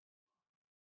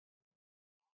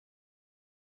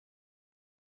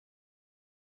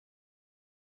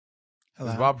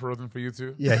 Is Bob frozen for you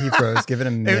too? Yeah, he froze. Give it a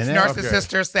minute. It's Narcissus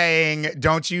sister saying,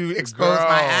 "Don't you expose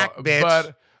my act,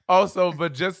 bitch."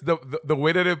 But just the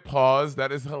way that it paused,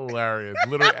 that is hilarious.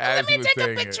 Literally as he was saying it. Let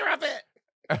me take a picture of it.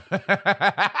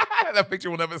 That picture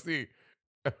we'll never see.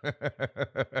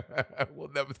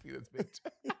 We'll never see this picture.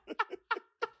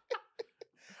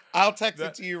 I'll text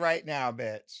it to you right now,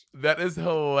 bitch. That is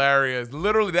hilarious.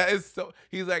 Literally, that is so.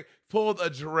 He's pulled a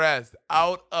dress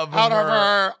out of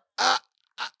her.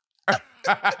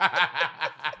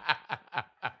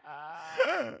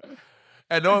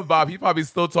 And knowing Bob, he probably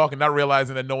still talking, not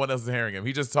realizing that no one else is hearing him.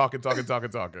 He just talking.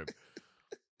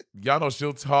 Y'all know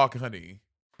she'll talk, honey.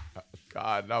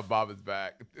 God, now Bob is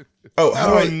back.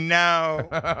 Oh no.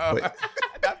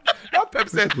 Not Pep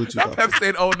said,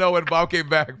 oh no, when Bob came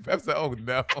back. Pep said, oh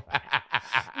no.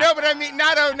 No, but I mean,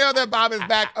 not oh no that Bob is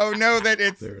back. Oh no that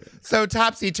it's so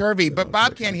topsy-turvy. But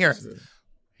Bob can't hear us.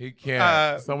 He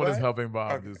can't. Someone is helping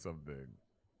Bob do something.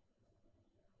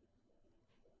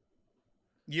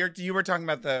 You were talking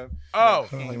about the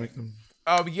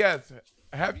yes.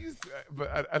 Have you?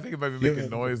 But I think it might be making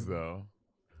noise though.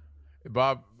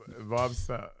 Bob's.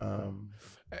 Bob,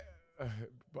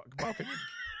 can you?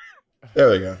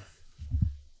 There we go.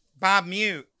 Bob,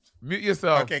 mute. Mute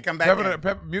yourself. Okay, come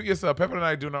back. Mute yourself. Pepper and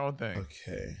I doing our own thing.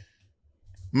 Okay.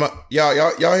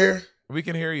 Y'all here? We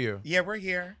can hear you. Yeah, we're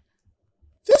here.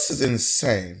 This is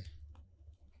insane.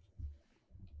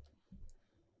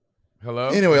 Hello?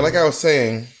 Anyway, like I was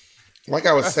saying.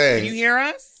 Can you hear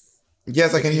us?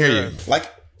 Yes, I can hear you.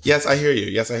 Yes, I hear you.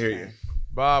 Yes, I hear you.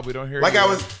 Bob, we don't hear you.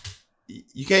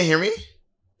 You can't hear me?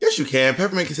 Yes, you can.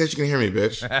 Peppermint can say she can hear me,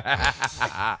 bitch.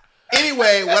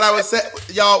 Anyway, what I was saying,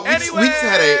 y'all, we just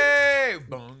had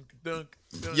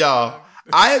y'all,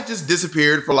 I have just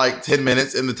disappeared for 10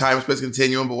 minutes in the time-space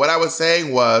continuum, but what I was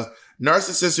saying was,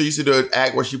 Narcissus sister used to do an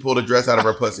act where she pulled a dress out of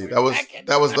her pussy. That was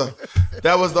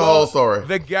the whole story.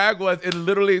 The gag was it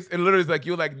literally is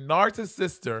Narcissus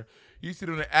sister used to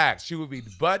do an act. She would be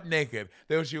butt naked.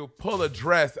 Then she would pull a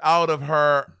dress out of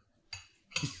her.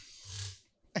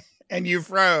 And you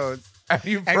froze.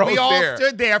 And we all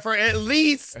stood there for at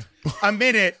least a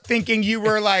minute thinking you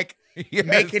were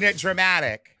making it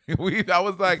dramatic. I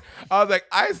was like,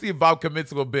 I see Bob commit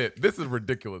to a bit. This is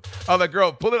ridiculous. I was like,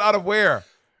 girl, pull it out of where?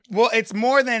 Well, it's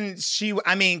more than she would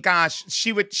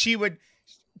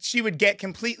get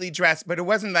completely dressed, but it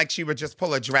wasn't like she would just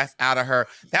pull a dress out of her.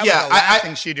 That was the last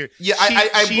thing she'd do. Yeah,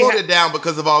 I pulled it down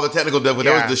because of all the technical difficulty.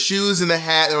 There was the shoes and the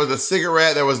hat, there was the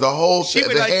cigarette, there was the whole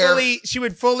hair. She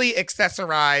would fully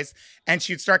accessorize, and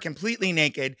she'd start completely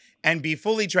naked and be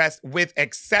fully dressed with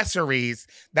accessories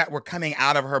that were coming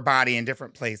out of her body in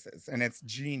different places. And it's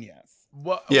genius.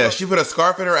 She put a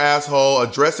scarf in her asshole, a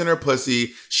dress in her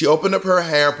pussy. She opened up her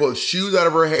hair, pulled shoes out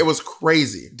of her hair. It was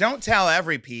crazy. Don't tell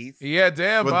every piece. Yeah,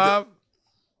 damn, Bob.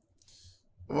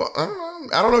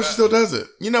 I don't know if she still does it.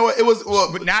 You know what? It was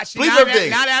but not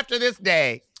after this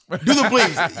day. Do the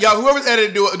bleeps. Y'all, whoever's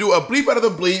editing, do a bleep out of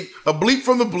the bleep, a bleep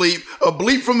from the bleep, a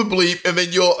bleep from the bleep, and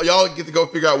then y'all get to go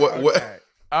figure out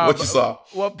what you saw.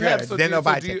 Well, Pep, then they'll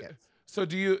buy tickets. So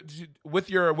do you with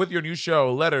your new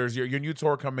show, Letters, your new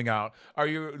tour coming out?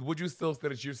 Would you still say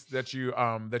that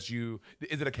you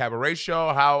is it a cabaret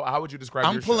show? How would you describe?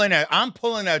 I'm pulling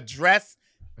a dress,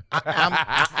 a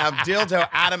dildo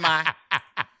out of my.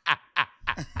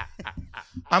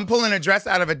 I'm pulling a dress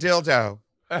out of a dildo.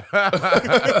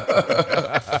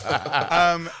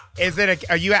 Is it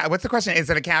a? Are you? What's the question? Is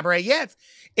it a cabaret? Yes,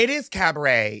 it is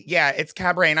cabaret. Yeah, it's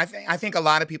cabaret, and I think a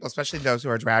lot of people, especially those who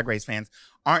are Drag Race fans,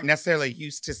 aren't necessarily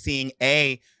used to seeing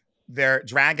their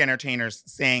drag entertainers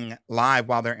sing live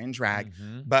while they're in drag,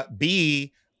 but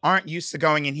B, aren't used to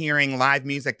going and hearing live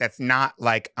music that's not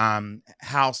like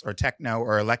house or techno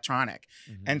or electronic.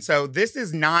 And so this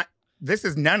is none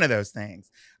of those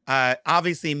things.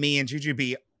 Obviously me and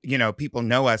Jujubee, people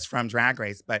know us from Drag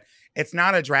Race, but it's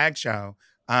not a drag show.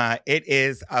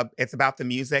 It's about the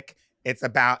music. It's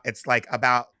about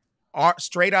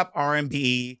straight up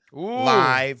R&B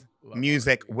live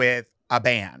music with a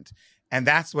band. And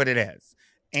that's what it is.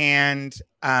 And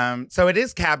so it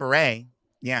is cabaret.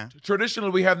 Yeah. Traditionally,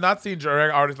 we have not seen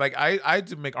drag artists. Like I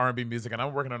do make R&B music, and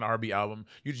I'm working on an R&B album.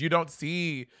 You don't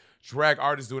see drag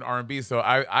artists doing R&B, so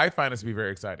I find this to be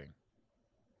very exciting.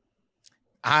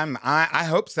 I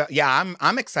hope so. Yeah,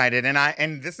 I'm excited,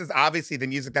 and this is obviously the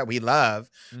music that we love.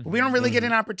 But we don't really get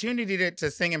an opportunity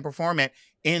to sing and perform it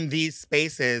in these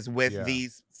spaces with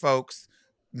these folks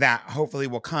that hopefully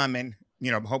will come and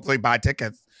hopefully buy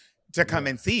tickets to come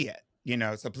and see it.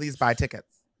 So please buy tickets.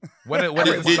 When it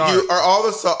start? Are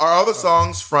all the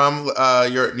songs from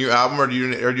your new album? Are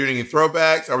you doing any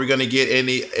throwbacks? Are we going to get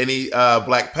any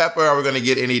Black Pepper? Are we going to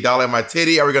get any Dollar in My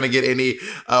Titty? Are we going to get any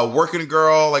Working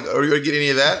Girl? Like, are we going to get any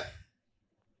of that?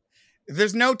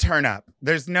 There's no turn up.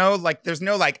 There's no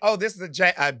oh, this is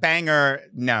a banger.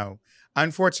 No,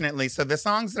 unfortunately. So the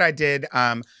songs that I did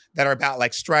that are about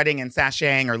like strutting and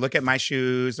sashaying, or look at my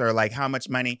shoes, or like how much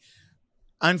money.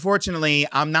 Unfortunately,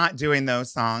 I'm not doing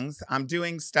those songs. I'm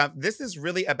doing stuff. This is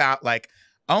really about like,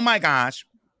 oh my gosh,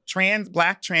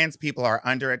 Black trans people are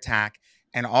under attack,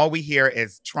 and all we hear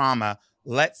is trauma.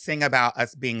 Let's sing about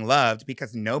us being loved,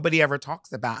 because nobody ever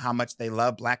talks about how much they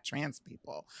love Black trans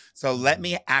people. So let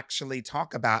me actually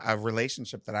talk about a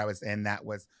relationship that I was in that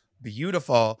was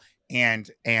beautiful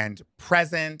and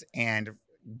present and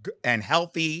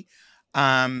healthy.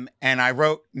 And I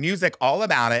wrote music all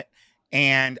about it.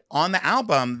 And on the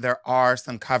album, there are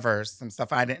some covers, some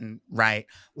stuff I didn't write,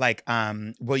 like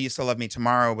Will You Still Love Me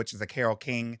Tomorrow, which is a Carole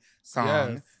King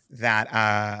song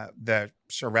that the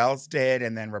Shirelles did,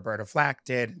 and then Roberta Flack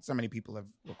did, and so many people have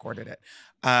recorded it.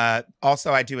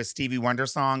 Also, I do a Stevie Wonder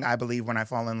song, I Believe When I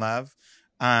Fall in Love.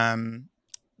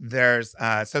 There's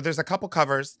a couple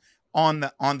covers on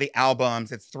the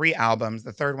albums. It's 3 albums.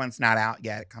 The third one's not out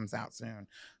yet. It comes out soon.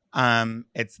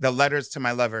 It's the Letters to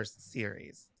My Lovers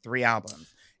series. 3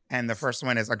 albums. And the first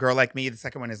one is A Girl Like Me. The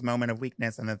second one is Moment of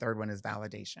Weakness. And the third one is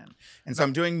Validation. And so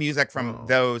I'm doing music from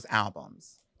those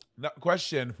albums.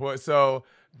 Question so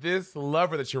this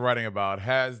lover that you're writing about,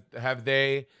 have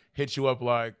they hit you up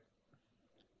like?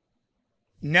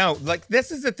 No, like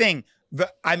this is the thing.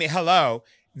 Hello.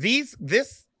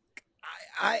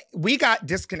 We got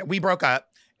disconnected. We broke up.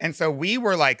 And so we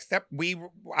were like,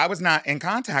 I was not in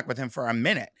contact with him for a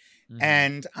minute.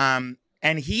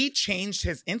 And he changed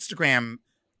his Instagram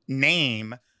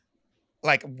name.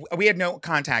 Like, we had no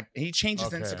contact. He changed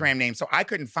his Instagram name, so I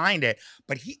couldn't find it.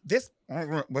 But this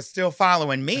was still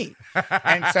following me.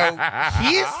 And so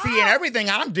he is seeing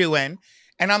everything I'm doing.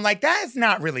 And I'm like, that is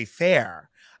not really fair.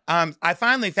 I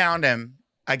finally found him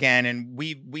again, and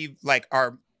we like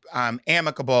are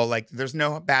amicable. Like, there's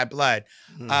no bad blood.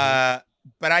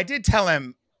 But I did tell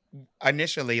him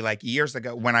initially, like years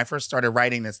ago, when I first started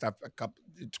writing this stuff,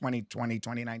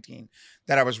 2019,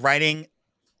 that I was working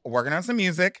on some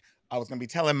music. I was going to be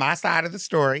telling my side of the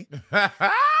story.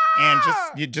 And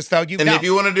just so you know. And if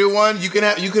you want to do one, you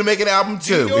can make an album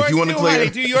too. If you want to clear.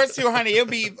 Do yours too, honey. It'll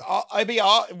be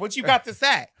all what you got to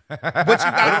say.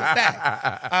 I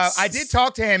did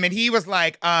talk to him, and he was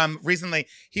like, recently,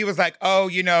 he was like, oh,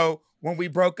 when we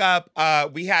broke up,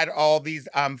 we had all these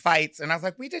fights. And I was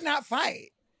like, we did not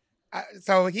fight.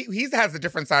 So he has a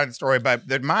different side of the story, but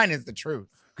mine is the truth.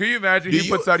 Can you imagine?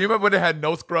 You remember when it had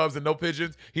no scrubs and no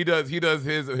pigeons? He does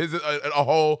his a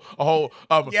whole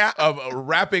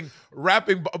rapping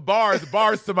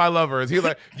bars to my lovers. He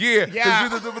like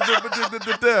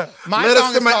My Let song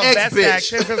us to is my called ex Best bitch. Sex.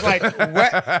 This is like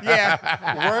what?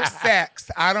 Yeah, worst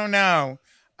sex. I don't know.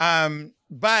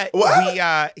 But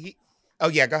what? Oh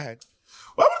yeah, go ahead.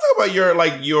 Well, I want to talk about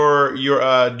your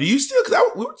do you still, because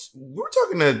we were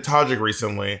talking to Tajik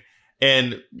recently,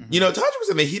 and Tajik was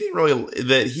saying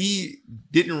that he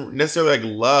didn't necessarily like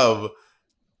love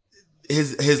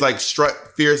his like strut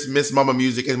fierce Miss Mama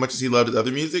music as much as he loved his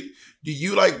other music. Do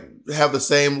you like have the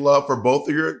same love for both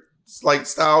of your like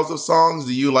styles of songs?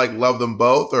 Do you like love them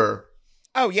both, or?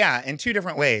 Oh yeah, in 2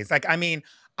 different ways. Like, I mean,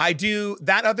 I do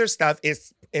that other stuff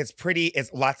is pretty,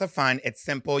 it's lots of fun. It's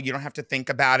simple. You don't have to think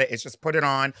about it. It's just put it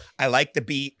on. I like the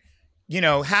beat.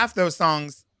 half those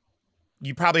songs,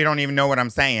 you probably don't even know what I'm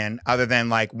saying other than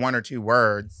like one or two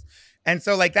words. And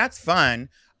so like, that's fun.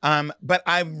 But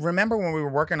I remember when we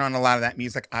were working on a lot of that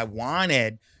music, I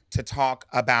wanted to talk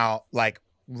about like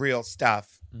real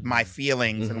stuff, my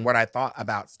feelings and what I thought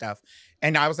about stuff.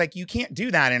 And I was like, you can't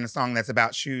do that in a song that's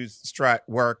about shoes, strut,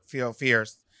 work, feel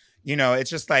fierce. It's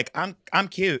just like, I'm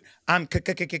cute. I'm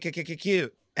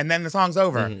cute. And then the song's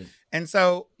over. And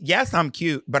so, yes, I'm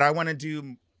cute, but I want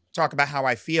to talk about how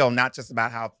I feel, not just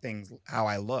about how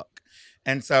I look.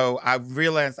 And so I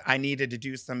realized I needed to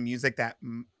do some music that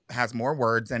has more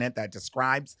words in it, that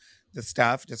describes the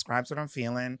stuff, describes what I'm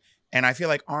feeling. And I feel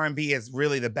like R&B is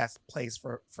really the best place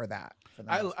for that.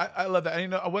 I love that.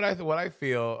 And what I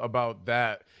feel about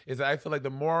that is that I feel like the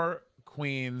more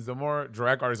queens, the more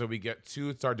drag artists that we get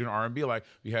to start doing R&B, like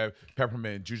we have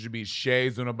Peppermint, Jujubee,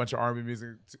 Shay's doing a bunch of R&B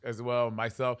music as well,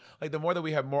 myself. Like the more that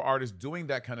we have more artists doing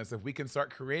that kind of stuff, we can start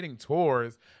creating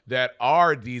tours that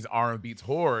are these R&B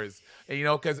tours. And,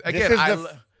 because again,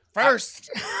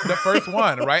 the first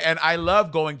one, right? And I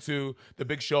love going to the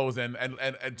big shows and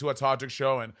to a Todrick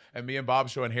show and me and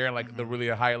Bob's show and hearing like the really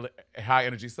high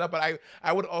energy stuff. But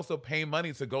I would also pay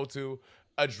money to go to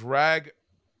a drag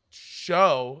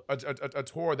show, a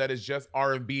tour that is just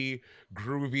R&B,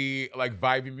 groovy, like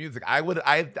vibey music. I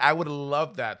would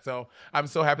love that. So I'm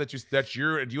so happy that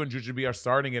you and Jujubee are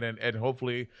starting it, and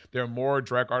hopefully there are more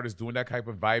drag artists doing that type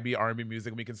of vibey R&B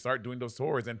music, and we can start doing those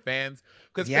tours. And fans,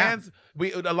 because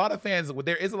a lot of fans,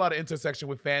 there is a lot of intersection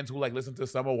with fans who like listen to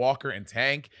Summer Walker and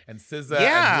Tank and SZA.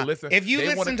 Yeah, and if you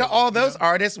listen to all those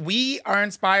artists, we are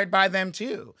inspired by them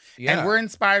too. Yeah. And we're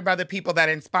inspired by the people that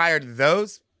inspired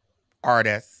those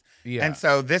artists. Yeah. And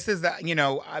so this is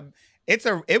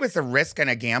it was a risk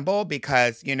and a gamble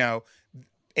because,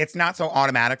 it's not so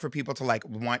automatic for people to like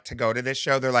want to go to this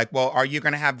show. They're like, well, are you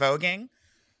going to have voguing?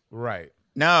 Right.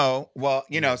 No. Well,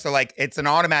 so like it's an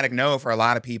automatic no for a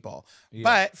lot of people. Yeah.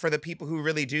 But for the people who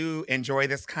really do enjoy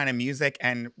this kind of music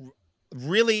and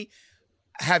really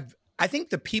I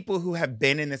think the people who have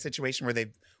been in the situation where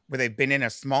they've been in a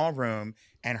small room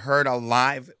and heard a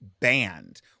live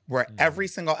band where every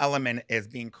single element is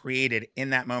being created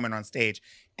in that moment on stage,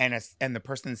 and the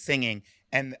person singing,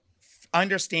 and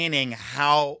understanding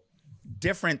how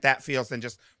different that feels than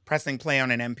just pressing play on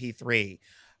an MP3.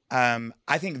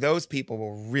 I think those people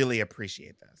will really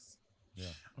appreciate this. Yeah.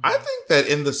 I think that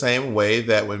in the same way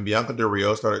that when Bianca Del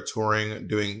Rio started touring,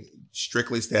 doing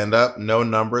strictly stand-up, no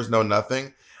numbers, no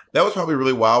nothing, that was probably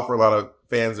really wild for a lot of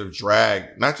fans of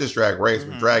drag, not just Drag Race,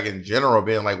 but drag in general,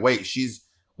 being like, wait,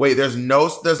 there's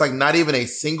like not even a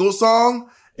single song.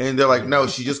 And they're like, no,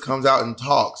 she just comes out and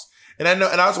talks. And I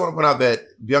also want to point out that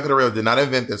Bianca Del Rio did not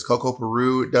invent this. Coco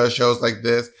Peru does shows like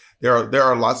this. There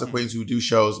are lots of queens who do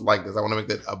shows like this. I want to make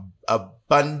that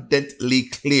abundantly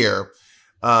clear,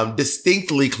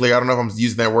 distinctly clear. I don't know if I'm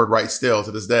using that word right still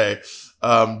to this day.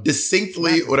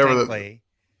 Distinctly, whatever. Me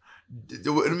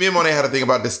and Monét had a thing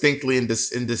about distinctly and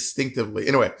distinctively.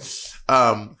 Anyway,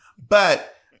 I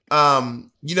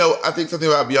think something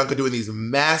about Bianca doing these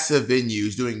massive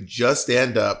venues, doing just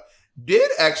stand up, did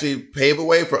actually pave a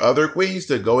way for other queens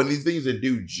to go in these venues and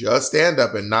do just stand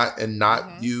up and not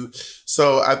do.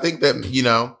 So I think that,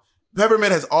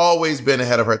 Peppermint has always been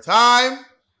ahead of her time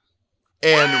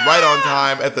and right on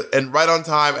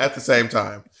time at the same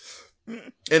time.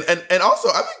 And also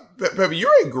I think Pepper,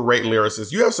 you're a great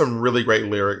lyricist. You have some really great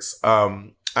lyrics.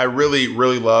 I really,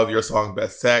 really love your song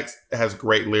Best Sex. It has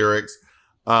great lyrics.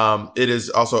 It is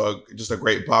also just a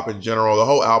great pop in general. The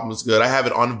whole album is good. I have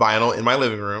it on vinyl in my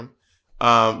living room.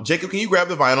 Jacob, can you grab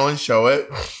the vinyl and show it?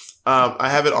 I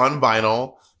have it on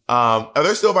vinyl. Are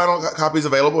there still vinyl copies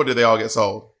available, or did they all get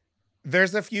sold?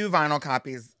 There's a few vinyl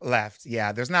copies left.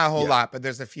 Yeah, there's not a whole lot, but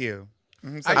there's a few.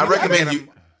 So I recommend you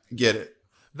get it.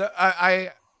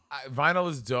 Vinyl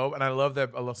is dope, and I love that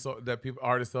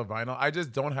artists sell vinyl. I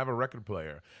just don't have a record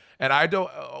player, and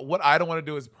what I don't want to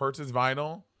do is purchase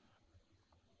vinyl,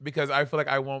 because I feel like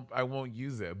I won't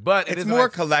use it. But it's more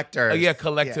collector.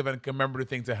 Collective and commemorative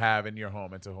thing to have in your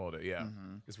home and to hold it. Yeah,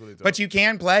 it's really dope. But you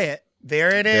can play it. There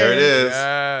it is. There it is.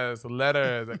 Yes,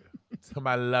 letters to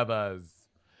my lovers.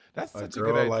 That's such a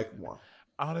good idea. Like one.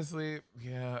 Honestly,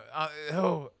 yeah.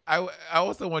 I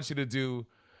also want you to do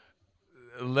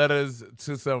letters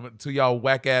to y'all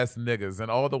whack ass niggas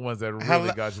and all the ones that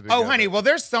really got you together. Oh, honey, well,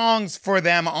 there's songs to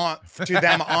them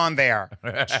on there.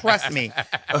 Trust me.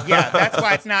 Yeah, that's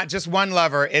why it's not just one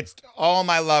lover. It's all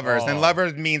my lovers. And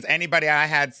lovers means anybody I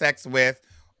had sex with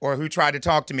or who tried to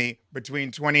talk to me between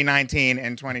 2019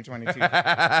 and 2022. Do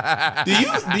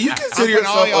you consider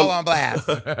yourself all y'all on blast?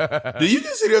 Do you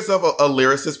consider yourself a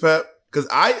lyricist, Pep? because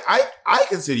I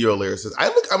consider you a lyricist.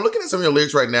 I'm looking at some of your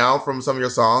lyrics right now from some of your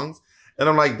songs, and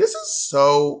I'm like, this is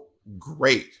so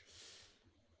great.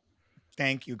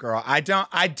 Thank you, girl. I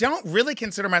don't really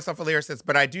consider myself a lyricist,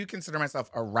 but I do consider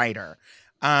myself a writer.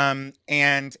 And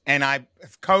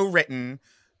I've co-written.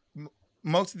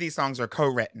 Most of these songs are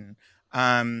co-written.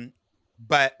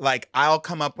 But like I'll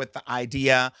come up with the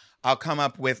idea, I'll come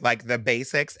up with like the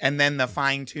basics, and then the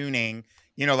fine tuning.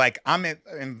 You know, like I'm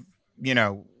in you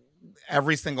know,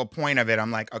 every single point of it.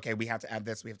 I'm like, okay, we have to add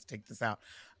this, we have to take this out.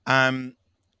 And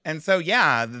so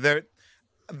yeah, the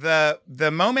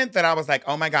moment that I was like,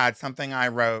 oh my God, something I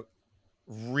wrote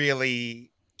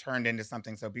really turned into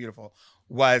something so beautiful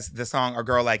was the song A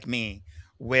Girl Like Me,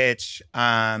 which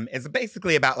is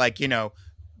basically about like, you know,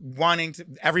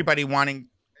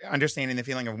 understanding the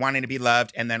feeling of wanting to be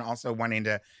loved, and then also wanting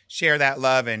to share that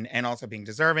love and also being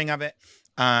deserving of it.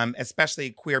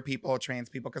 Especially queer people, trans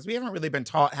people, because we haven't really been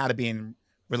taught how to be in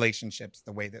relationships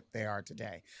the way that they are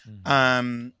today.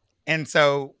 Mm-hmm. And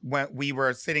so when we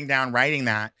were sitting down writing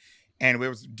that, and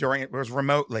it was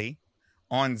remotely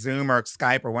on Zoom or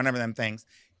Skype or one of them things.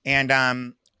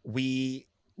 And we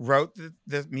wrote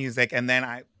the music, and then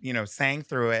I, you know, sang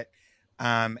through it.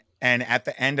 And at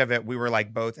the end of it, we were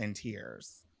like both in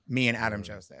tears, me and Adam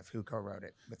Joseph, who co-wrote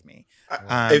it with me.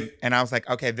 And I was like,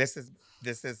 okay, this is,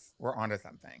 we're onto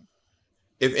something.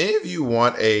 If any of you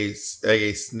want a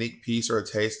sneak piece or a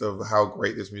taste of how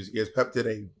great this music is, Pep did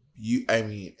a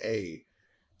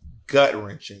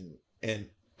gut-wrenching and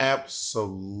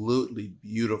absolutely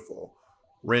beautiful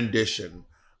rendition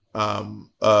of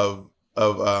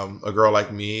A Girl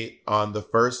Like Me on the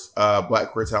first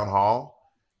Black Queer Town Hall.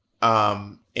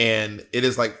 And it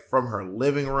is like from her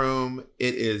living room.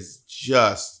 It is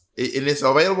just, and it's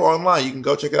available online. You can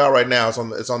go check it out right now.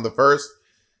 It's on the first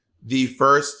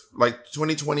like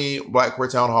 2020 Black Queer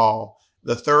Town Hall,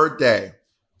 the third day.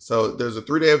 So there's a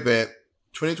 3-day event,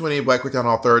 2020 Black Queer Town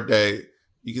Hall, third day.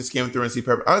 You can skim through and see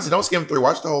Peppermint. Honestly, don't skim through.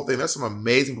 Watch the whole thing. There's some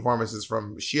amazing performances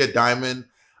from Shia Diamond,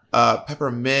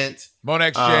 Peppermint, Monét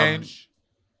Exchange,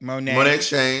 Monét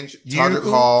Exchange, Target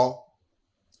Hall.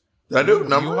 Did I do a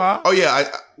number? U-Haul? Oh yeah,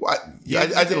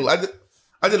 I did a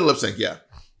lip sync. Yeah.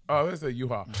 Oh, it's a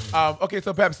U-Haul. Okay,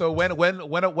 so Pep, so what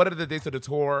are the dates of the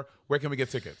tour? Where can we get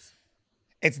tickets?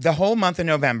 It's the whole month of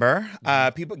November.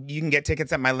 You can get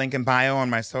tickets at my link in bio on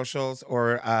my socials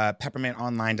or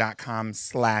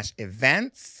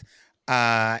peppermintonline.com/events.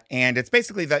 And it's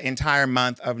basically the entire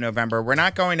month of November. We're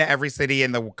not going to every city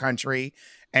in the country,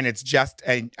 and it's just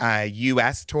a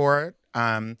U.S. tour.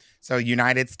 So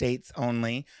United States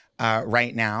only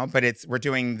right now. But we're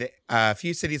doing a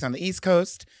few cities on the East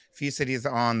Coast, a few cities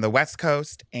on the West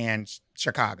Coast, and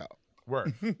Chicago.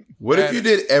 Word. What if you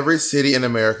did every city in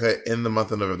America in the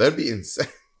month of November? That'd be insane.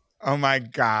 Oh my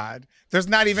God. There's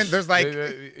like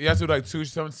you have to do like two.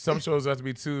 Some shows have to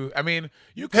be two. I mean,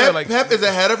 you could Pep is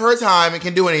ahead of her time and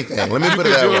can do anything. Let me put it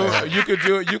that way. You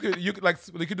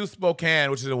could do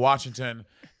Spokane, which is in Washington,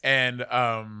 and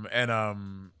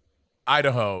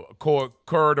Idaho,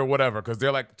 Curd or whatever, because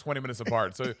they're like 20 minutes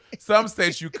apart. So some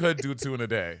states you could do 2 in a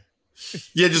day.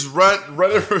 Yeah, just run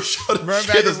it from show to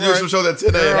get this news from show at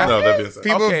 10 a.m. No, that'd be insane.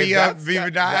 People be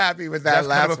not happy with that that's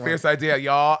last kind of a fierce idea,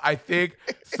 y'all. I think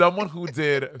someone who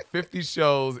did 50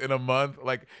 shows in a month,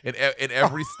 like in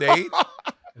every state,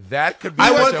 that could be.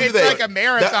 It's like a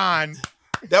marathon.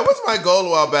 That was my goal a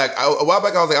while back. I was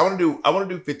like, I want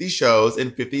to do 50 shows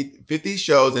in 50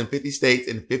 shows in 50 states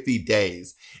in 50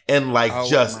 days, and like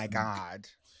just oh my God,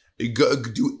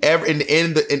 do every and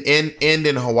end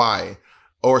in Hawaii.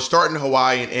 Or start in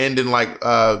Hawaii and end in like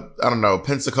I don't know,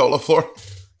 Pensacola, Florida.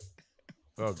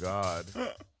 Oh God!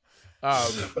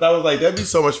 But I was like, that'd be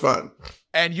so much fun.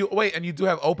 And you do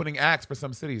have opening acts for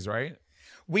some cities, right?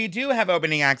 We do have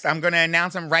opening acts. I'm going to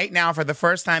announce them right now for the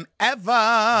first time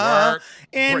ever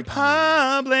in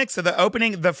public. So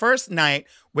the first night,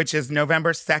 which is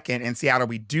November 2nd in Seattle,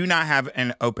 we do not have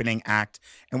an opening act,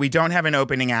 and we don't have an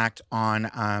opening act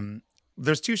on.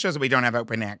 There's 2 shows that we don't have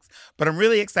opening acts, but I'm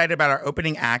really excited about our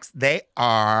opening acts. They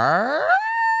are,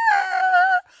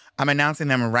 I'm announcing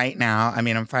them right now. I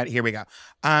mean, here we go.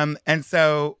 And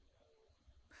so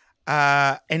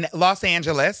in Los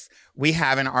Angeles, we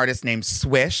have an artist named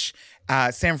Swish.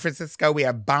 San Francisco, we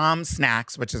have Bomb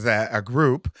Snacks, which is a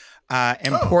group.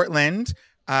 In Portland,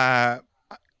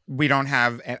 we don't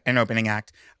have an opening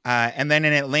act. And then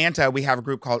in Atlanta, we have a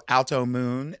group called Alto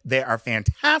Moon. They are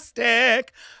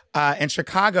fantastic. In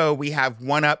Chicago, we have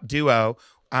One Up Duo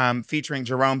featuring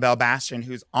Jerome Bell-Bastion,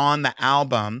 who's on the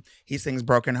album. He sings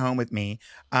Broken Home with Me.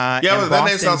 That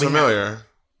name sounds familiar.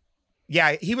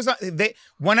 Yeah, he was they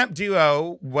One Up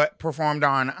Duo what performed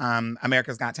on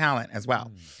America's Got Talent as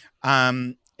well.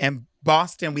 In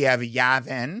Boston we have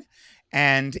Yavin,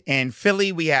 and in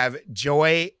Philly we have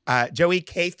Joey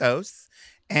Kathos,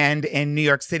 and in New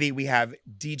York City we have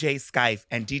DJ Skype.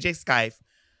 And DJ Skype,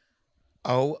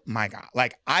 oh my God,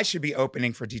 like I should be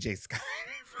opening for DJ Skype.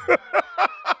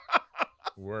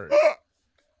 Word.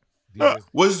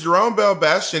 Was Jerome Bell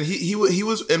Bastion? He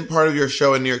was in part of your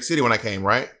show in New York City when I came,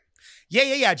 right?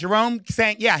 Yeah. Jerome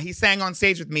sang. Yeah, he sang on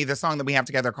stage with me the song that we have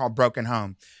together called "Broken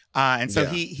Home," and so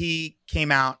he came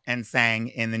out and sang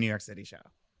in the New York City show.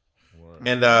 Word.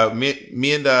 And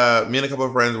me and a couple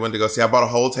of friends went to go see. I bought a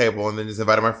whole table and then just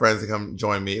invited my friends to come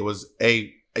join me. It was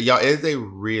it is a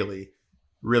really,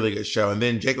 really good show. And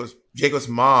then Jacob's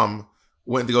mom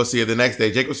went to go see it the next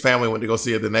day. Jacob's family went to go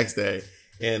see it the next day.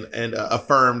 And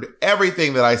affirmed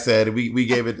everything that I said. We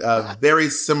gave it very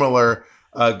similar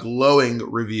glowing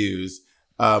reviews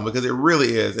because it really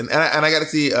is. And I got to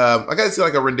see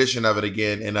like a rendition of it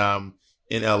again in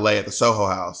LA at the Soho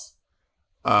House.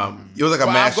 It was like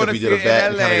a mashup we did of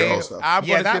that and kind of your old stuff. I'm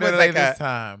going to see it in LA this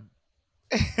time.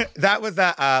 That was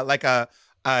like a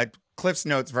Cliff's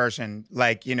Notes version,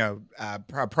 like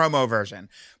promo version,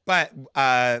 but.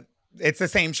 It's the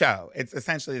same show. It's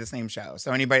essentially the same show.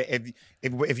 So anybody,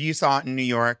 if you saw it in New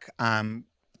York,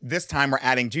 this time we're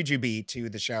adding Juju B to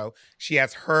the show. She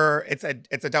has her. It's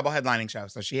a double headlining show.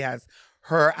 So she has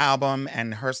her album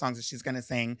and her songs that she's gonna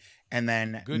sing, and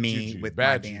then Good me Juju, with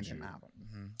bad my band Juju. and album.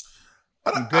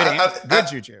 Good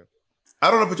Juju. I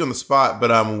don't want to put you on the spot, but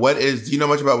do you know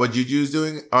much about what Juju's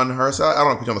doing on her side? I don't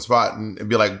want to put you on the spot and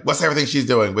be like, what's everything she's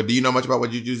doing? But do you know much about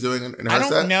what Juju's doing in her set? I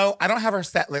don't know. I don't have her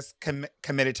set list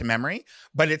committed to memory,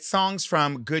 but it's songs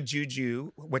from Good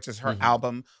Juju, which is her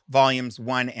album, volumes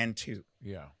 1 and 2.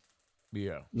 Yeah.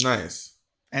 Nice.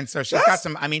 And so she's got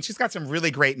some really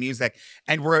great music.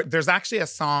 And there's actually a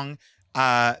song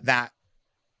that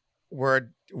we're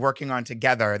working on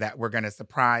together that we're going to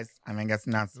surprise. I mean, I guess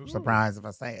not surprise if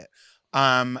I say it.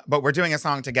 But we're doing a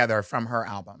song together from her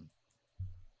album.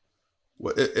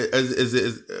 What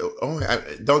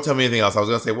don't tell me anything else. I was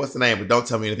gonna say what's the name, but don't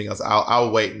tell me anything else.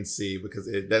 I'll wait and see because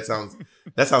that sounds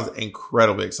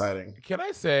incredibly exciting. Can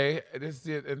I say this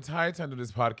the entire time of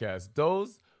this podcast?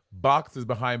 Those boxes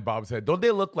behind Bob's head, don't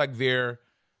they look like they're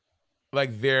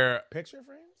Picture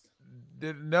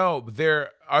frames? No,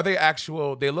 are they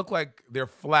actual? They look like they're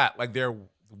flat, like they're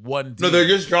 1D. No, they're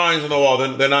just drawings on the wall.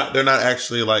 They're not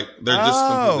actually like they're just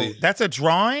completely. That's a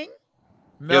drawing?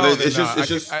 No, yeah, it's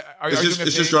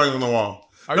just drawings on the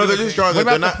wall. No, they're just drawings. What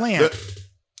about they're not, the plant?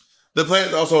 The plant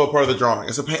is also a part of the drawing.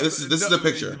 It's a this is a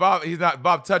picture. Bob, he's not.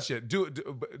 Bob, touch it. Do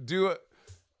it.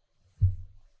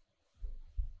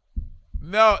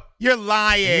 No, You're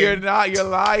lying. you're not. You're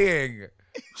lying.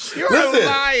 You're Listen.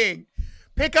 lying.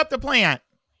 Pick up the plant.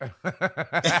 I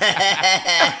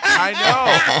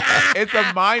know. It's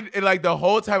a mind. Like the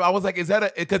whole time, I was like, "Is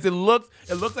that because it looks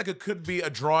like it could be a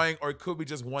drawing, or it could be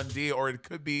just 1D, or it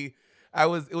could be." It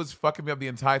was fucking me up the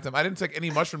entire time. I didn't take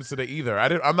any mushrooms today either.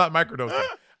 I'm not microdosing.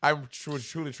 I'm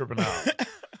truly tripping out.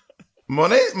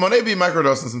 Monét be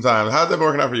microdosing sometimes. How's that been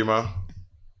working out for you, Mo?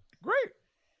 Great.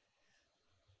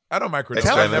 I don't microdose.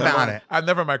 Tell us about it. I've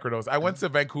never microdosed. I went to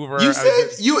Vancouver. You said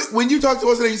when you talked to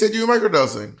us today, you said you were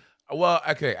microdosing. Well,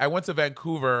 okay. I went to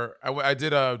Vancouver. I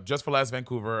did a Just for Last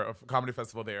Vancouver, a comedy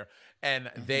festival there, and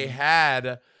they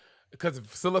had because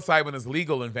psilocybin is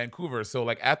legal in Vancouver. So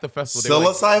like at the festival,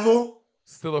 Psilocybin?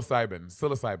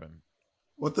 Psilocybin.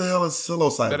 What the hell is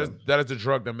psilocybin? That is a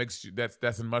drug that makes you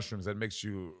that's in mushrooms that makes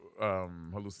you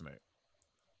hallucinate.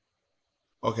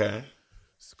 Okay.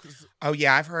 Oh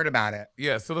yeah, I've heard about it.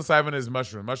 Yeah, psilocybin is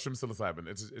mushroom psilocybin.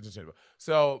 It's interchangeable.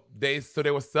 So they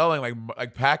were selling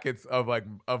like packets of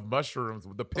mushrooms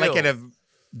with the pills. Like at a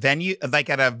venue, like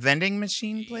at a vending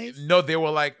machine place? No, they were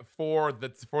like for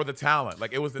the talent.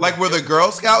 Like it was like were the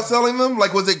Girl Scouts selling them?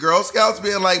 Like was it Girl Scouts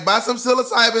being like buy some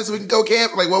psilocybin so we can go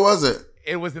camp? Like what was it?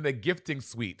 It was in a gifting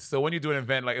suite. So when you do an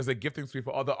event, like it's a gifting suite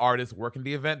for all the artists working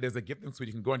the event. There's a gifting suite.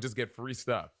 You can go and just get free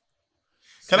stuff.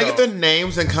 Can I get their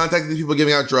names and contact these people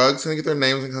giving out drugs? Can I get their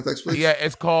names and contacts, please? Yeah,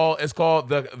 it's called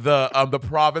the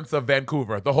province of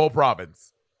Vancouver, the whole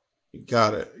province.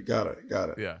 Got it.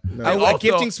 Yeah. No. A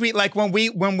gifting suite, like when we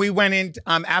went in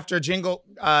after jingle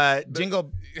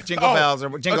bells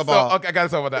or jingle ball. Okay, I gotta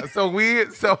talk about that.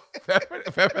 So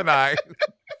Pep and I,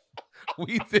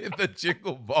 we did the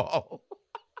jingle ball.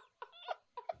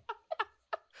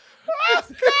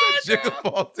 Jingle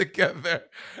ball together,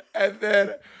 and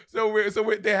then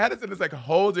they had us in this like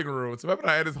holding room. So Pep and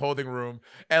I had this holding room,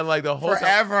 and like the whole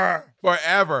time,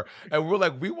 forever. And we're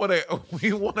like, we want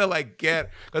to like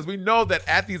get, because we know that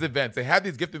at these events they have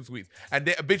these gifting suites, and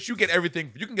bitch, you get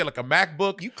everything. You can get like a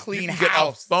MacBook, you clean can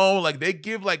house, get a phone. Like they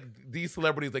give like these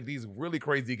celebrities like these really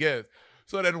crazy gifts.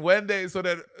 So then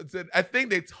I think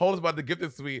they told us about the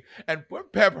gifting suite, and when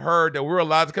Pep heard that we were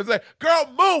allowed to, because like,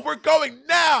 girl, move, we're going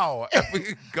now.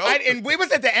 And we was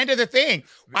at the end of the thing.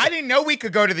 I didn't know we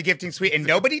could go to the gifting suite, and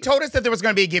nobody told us that there was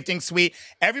going to be a gifting suite.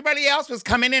 Everybody else was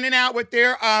coming in and out with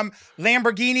their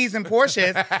Lamborghinis and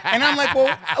Porsches, and I'm like,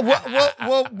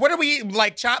 well, what are we,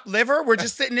 like, chopped liver? We're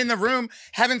just sitting in the room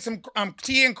having some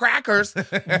tea and crackers.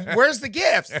 Where's the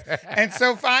gifts? And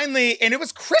so finally, and it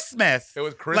was Christmas. It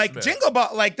was Christmas. Like Jingle Ball,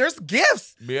 like there's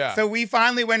gifts. Yeah. So we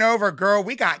finally went over, girl.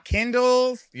 We got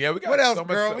Kindles. Yeah, we got what else, so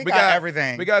much, girl? We got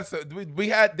everything. We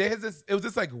had this. It was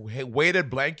this like weighted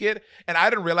blanket, and I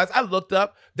didn't realize. I looked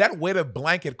up that weighted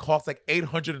blanket cost like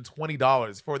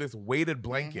 $820 for this weighted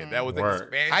blanket. That was like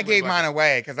I gave mine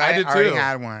away because I did already too.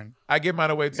 had one. I gave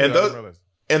mine away too.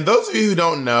 And those of you who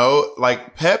don't know,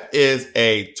 like, Pep is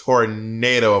a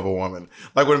tornado of a woman.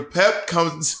 Like, when Pep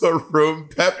comes into a room,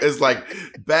 Pep is like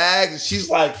bagged. She's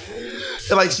like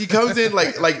she comes in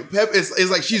like Pep is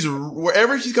like, she's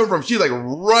wherever she's coming from, she's like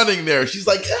running there. She's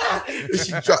like, ah!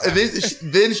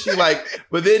 Then she like,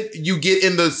 but then you get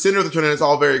in the center of the tornado, it's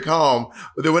all very calm.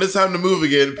 But then when it's time to move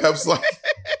again, Pep's like,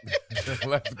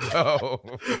 let's go.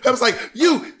 Pep's like,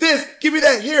 you, this, give me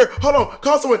that, here, hold on,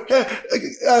 call someone,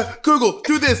 Google,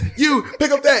 do this, you, pick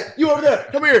up that, you over there,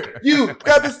 come here, you,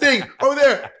 grab this thing, over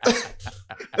there.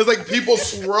 It's like people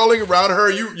swirling around her,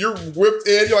 you're whipped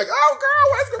in, you're like, oh girl,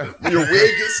 what's going on? Your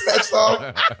wig gets snatched off.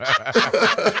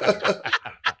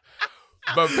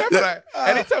 But Pep and I,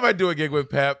 anytime I do a gig with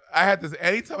Pep, I had this,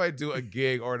 anytime I do a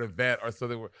gig or an event or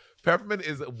something where Peppermint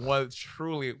is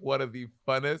truly one of the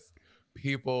funnest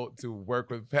people to work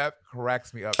with. Pep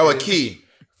cracks me up. Oh, a key.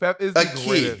 Pep is the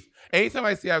greatest. Anytime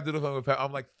I see I do the thing with Pep,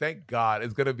 I'm like, thank God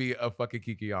it's gonna be a fucking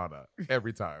Kikiana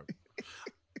every time.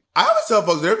 I always tell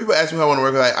folks, there are people ask me who I want to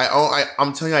work with.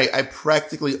 I'm telling you, I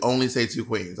practically only say two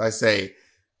queens. I say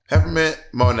Peppermint,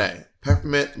 Monét.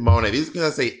 Peppermint, Monét. These are things I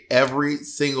say every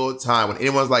single time. When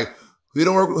anyone's like, who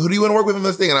do you want to work with in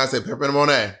this thing? And I say Peppermint and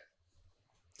Monét.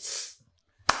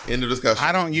 End of discussion.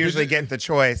 I don't usually get the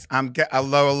choice. I'm a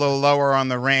little lower on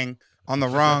the rung.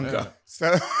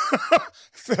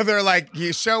 So they're like,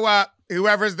 you show up,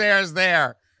 whoever's there is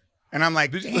there. And I'm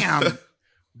like, damn.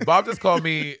 Bob just called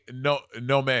me No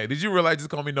May. Did you realize just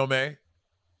called me No May?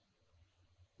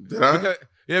 Did I?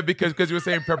 Because you were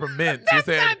saying peppermint. You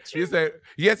said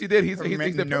yes, you did. He said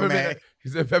peppermint. He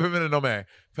said peppermint and No May.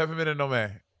 Peppermint and No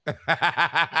May.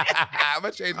 I'm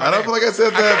gonna change my name. I don't feel like I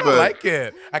said that, but I like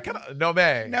it. I kind of No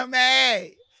May. No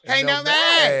May. Hey, No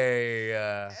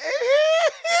May.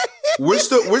 We're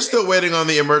still waiting on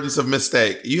the emergence of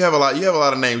Mistake. You have a lot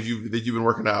of names that you've been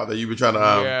working out that you've been trying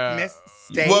to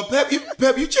Mistake. Well, Pep,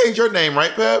 you changed your name,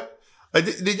 right, Pep? Like,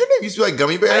 did your name used to be like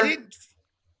Gummy Bear? I did.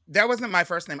 That wasn't my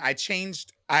first name.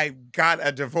 I got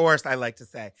a divorce, I like to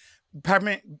say.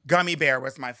 Peppermint Gummy Bear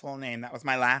was my full name. That was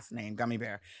my last name, Gummy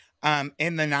Bear.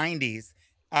 In the 90s,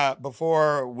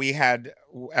 before we had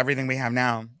everything we have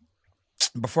now,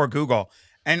 before Google.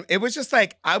 And it was just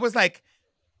like, it was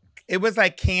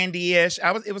like candy-ish.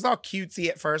 It was all cutesy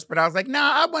at first, but I was like,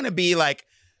 nah, I want to be like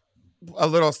a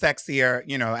little sexier,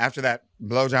 after that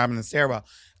blowjob in the stairwell.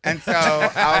 And so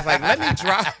I was like, let me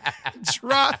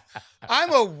drop.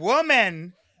 I'm a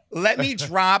woman. Let me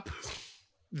drop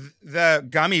the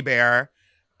gummy bear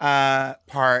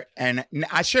part. And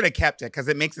I should have kept it because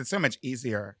it makes it so much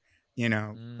easier,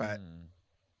 but.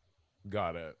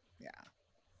 Got it. Yeah.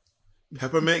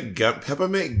 Peppermint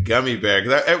Gummy Bear.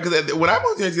 Because when I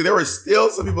moved to New York, there were still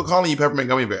some people calling you Peppermint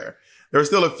Gummy Bear. There were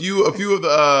still a few of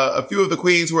the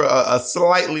queens who were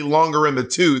slightly longer in the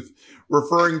tooth,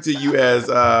 referring to you as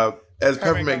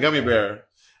Peppermint Gummy Bear.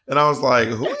 And I was like,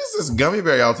 who is this gummy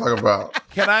bear y'all talking about?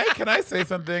 Can I say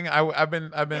something? I've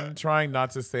been trying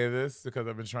not to say this because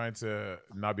I've been trying to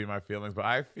not be my feelings, but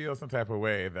I feel some type of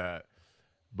way that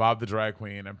Bob the Drag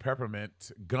Queen and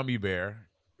Peppermint Gummy Bear,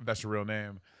 if that's your real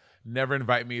name, never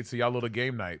invite me to y'all little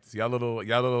game nights, y'all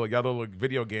little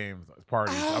video games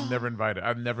parties. I'm never invited.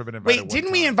 I've never been invited. Wait,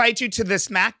 didn't we invite you to the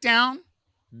SmackDown?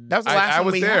 That was the last I one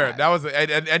was we there. had. That was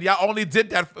and y'all only did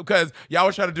that because y'all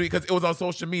was trying to do it because it was on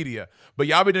social media. But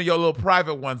y'all been doing your little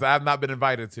private ones I have not been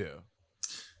invited to.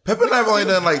 Pep and I have only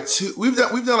done like two. We've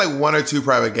done like one or two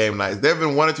private game nights. There have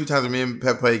been one or two times when me and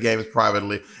Pep played games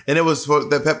privately, and it was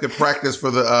that Pep could practice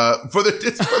for the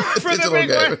digital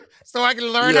game, so I can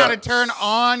learn how to turn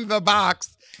on the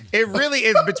box It really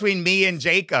is between me and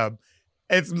Jacob.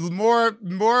 It's more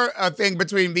a thing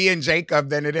between me and Jacob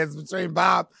than it is between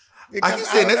Bob. I can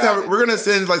say next time we're gonna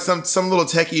send like some little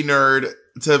techie nerd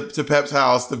to Pep's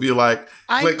house to be like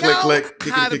click click how click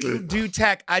to click. do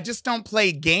tech. I just don't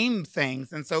play game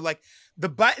things, and so like the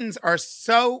buttons are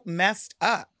so messed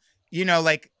up. You know,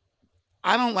 like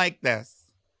I don't like this.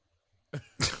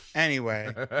 Anyway,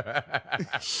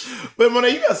 But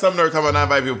Monet, you got some nerve talking about not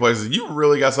inviting people places. You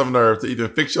really got some nerve to even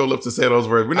fix your lips to say those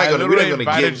words. We're not gonna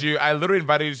get you. I literally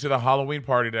invited you to the Halloween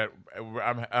party that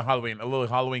I'm a little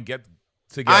Halloween get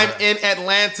together. I'm in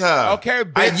Atlanta. Okay,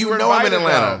 bitch, you know I'm in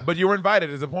Atlanta. But you were invited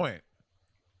is the point.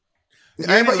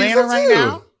 you're in Atlanta right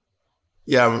now.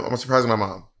 Yeah, I'm surprising my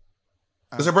mom.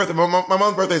 It's her birthday. My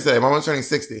mom's birthday today. My mom's turning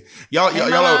 60. Y'all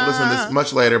are listening to this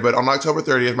much later, but on October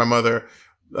 30th, my mother,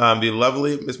 the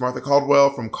lovely Miss Martha Caldwell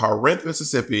from Corinth,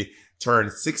 Mississippi,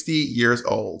 turned 60 years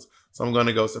old. So I'm going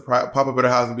to go pop up at her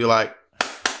house and be like,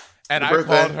 and I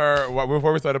called her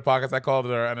before we started the podcast. I called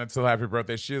her and I told her happy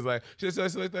birthday. She's like,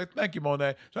 thank you,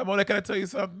 Monet. She's like, Monet, can I tell you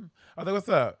something? I was like, what's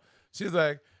up? She's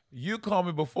like, you called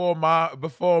me before my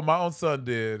own son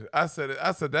did. I said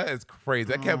that is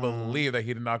crazy. I can't believe that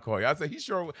he did not call you. I said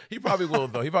he probably will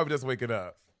though. He probably just waking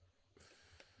up.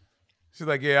 She's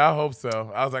like, yeah, I hope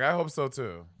so. I was like, I hope so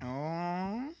too.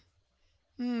 Oh,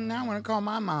 now I want to call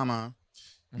my mama.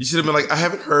 You should have been like, I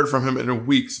haven't heard from him in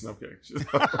weeks. No, I'm kidding.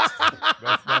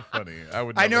 That's not funny.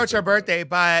 I know it's your birthday,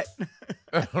 but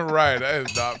right, that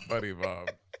is not funny,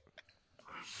 Bob.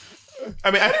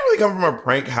 I mean, I didn't really come from a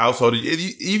prank household.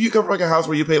 You come from like a house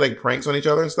where you play like pranks on each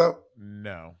other and stuff?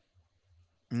 No,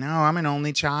 I'm an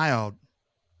only child.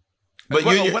 But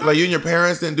you and your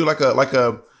parents didn't do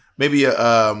maybe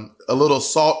a little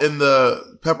salt in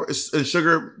the pepper and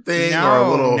sugar thing, or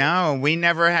a little. No, we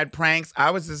never had pranks.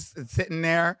 I was just sitting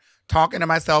there talking to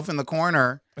myself in the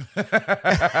corner.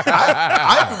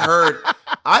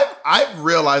 I've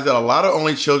realized that a lot of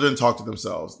only children talk to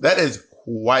themselves. That is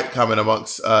quite common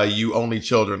amongst you only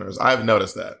childreners. I've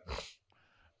noticed that.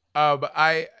 But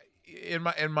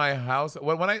in my house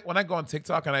when I go on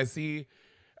TikTok and I see,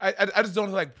 I just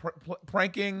don't like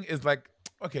pranking is like.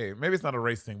 Okay, maybe it's not a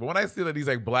race thing, but when I see that these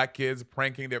like black kids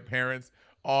pranking their parents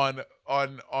on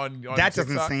that TikTok,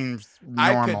 doesn't seem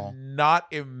normal. I could not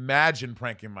imagine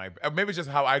pranking maybe it's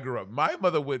just how I grew up. My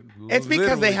mother would. It's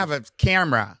because they have a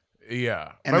camera.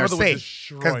 Yeah, and they're safe.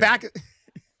 Because back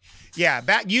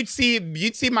you'd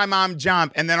see my mom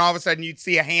jump, and then all of a sudden you'd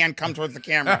see a hand come towards the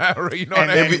camera. You know,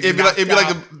 what I mean? It'd be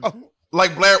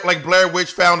like Blair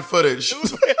Witch found footage.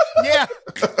 Yeah,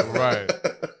 right.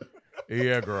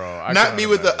 Yeah, girl. Not me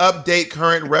with the update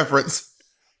current reference.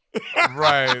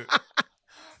 Right.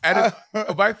 And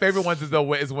my favorite ones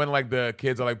is when like the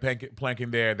kids are like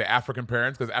planking the African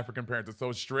parents, because African parents are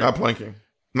so strict. Not planking.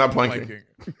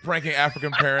 Pranking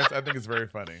African parents. I think it's very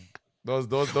funny. Those.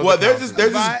 Well, there's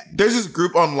this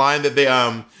group online that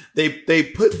they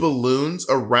put balloons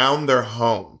around their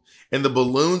home, and the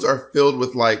balloons are filled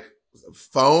with like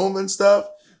foam and stuff.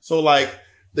 So like.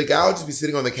 The guy will just be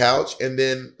sitting on the couch, and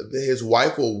then his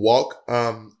wife will walk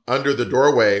under the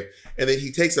doorway, and then he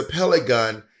takes a pellet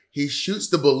gun, he shoots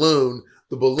the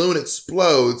balloon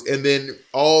explodes, and then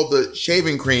all the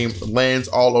shaving cream lands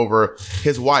all over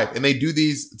his wife. And they do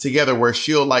these together where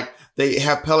they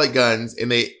have pellet guns, and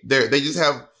they just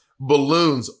have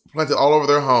balloons planted all over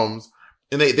their homes,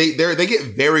 and they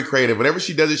get very creative. Whenever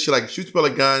she does it, she like shoots a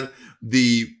pellet gun,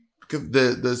 the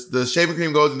shaving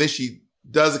cream goes, and then she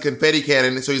does a confetti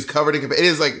cannon, so he's covered in confetti.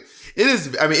 It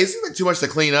is. I mean, it seems like too much to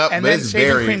clean up, and but then it's shaving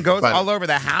very cream goes funny. all over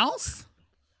the house.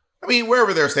 I mean,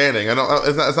 wherever they're standing,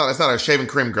 it's not a shaving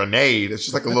cream grenade. It's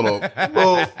just like a little.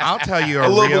 I'll tell you a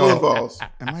little balloon falls.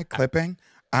 Am I clipping?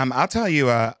 I'll tell you.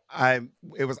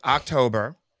 It was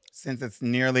October, since it's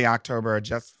nearly October.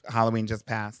 Halloween just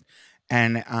passed,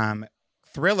 and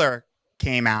Thriller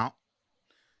came out.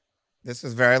 This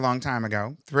was a very long time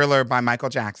ago. Thriller by Michael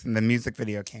Jackson. The music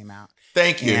video came out.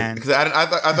 Thank you, because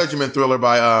I thought you meant Thriller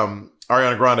by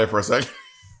Ariana Grande for a second.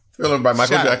 Thriller by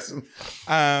Michael Jackson.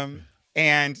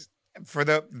 And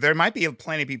there might be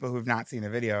plenty of people who've not seen the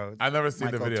video. I've never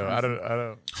seen the video. I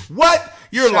don't. What?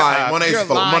 You're lying. Monet's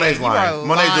lying.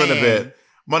 Monet's doing a bit.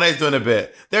 Monet's doing a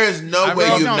bit. There is no way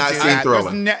you've not seen Thriller.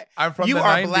 I'm from the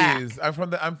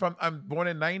 90s. I'm born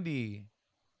in 90.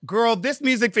 Girl, this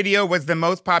music video was the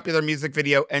most popular music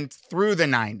video and through the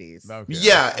 90s. Okay.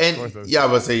 Yeah, I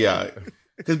would say yeah.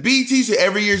 Because BET should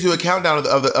every year do a countdown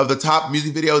of the top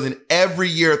music videos, and every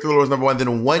year Thriller was number one.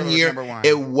 Then one year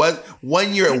it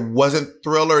wasn't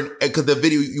Thriller, because the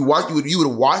video you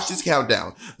would watch this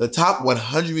countdown, the top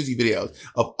 100 music videos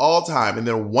of all time, and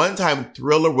then one time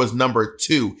Thriller was number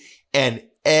 2, and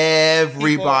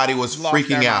everybody was Lost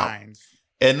freaking their out. minds.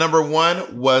 And number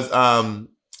one was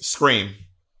Scream.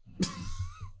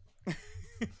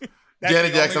 That's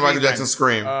Janet the Jackson, only Michael reason. Jackson,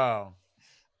 Scream. Oh.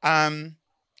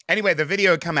 Anyway, the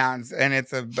video come out and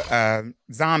it's a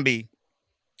zombie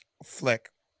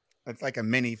flick. It's like a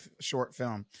mini short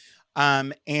film.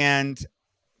 And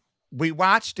we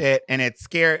watched it and it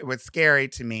was scary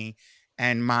to me.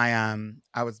 And my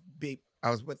I was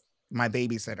with my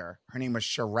babysitter. Her name was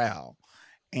Sherelle.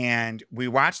 And we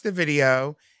watched the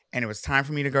video and it was time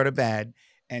for me to go to bed.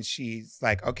 And she's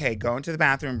like, okay, go into the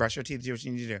bathroom, brush your teeth, do what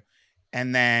you need to do.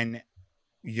 And then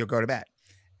you'll go to bed.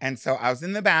 And so I was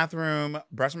in the bathroom,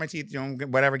 brushing my teeth, doing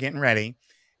whatever, getting ready.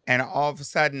 And all of a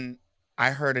sudden,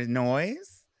 I heard a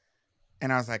noise.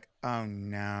 And I was like, oh,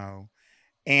 no.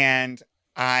 And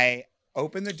I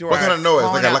opened the door. What kind of noise?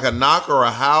 Like a knock or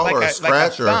a howl or a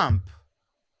scratch? Like a thump.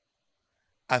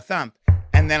 A thump.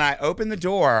 And then I opened the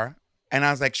door. And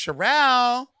I was like,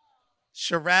 Sherelle.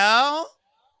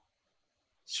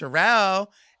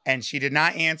 And she did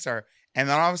not answer. And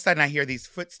then all of a sudden, I hear these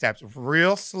footsteps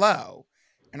real slow.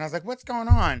 And I was like, what's going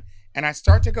on? And I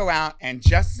start to go out. And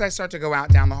just as I start to go out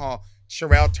down the hall,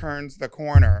 Sherelle turns the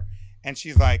corner. And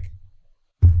she's like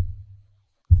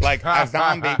a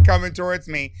zombie coming towards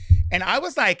me. And I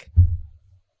was like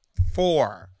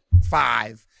 4,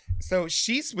 5. So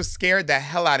she was scared the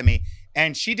hell out of me.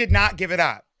 And she did not give it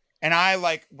up. And I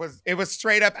it was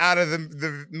straight up out of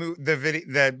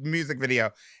the music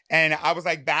video. And I was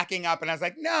like backing up and I was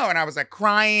like, no. And I was like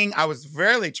crying. I was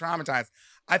really traumatized.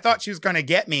 I thought she was going to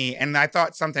get me. And I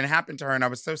thought something happened to her and I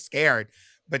was so scared.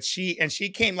 But she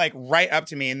came like right up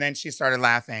to me and then she started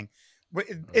laughing.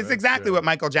 It's exactly what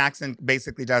Michael Jackson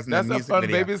basically does in the music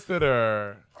video. That's a fun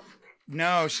babysitter.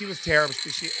 No, she was terrible.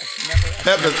 She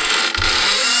never.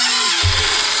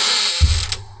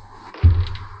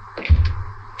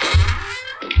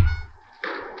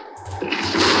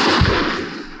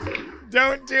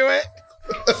 Don't do it.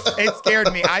 It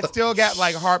scared me. I still get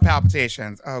like heart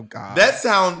palpitations. Oh God. That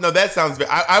sounds.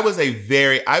 I was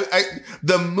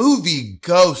the movie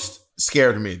Ghost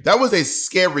scared me. That was a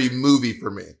scary movie for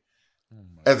me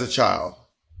as a child.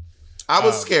 I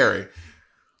was scary.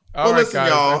 All right, listen, guys,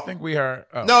 y'all. I think we are.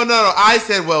 Oh. No. I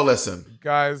said, well, listen.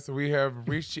 Guys, we have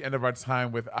reached the end of our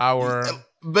time with our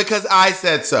because I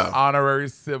said so. Honorary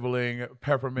sibling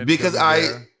Peppermint. Because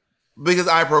I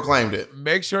proclaimed it.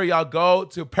 Make sure y'all go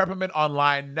to Peppermint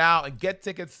Online now and get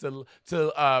tickets to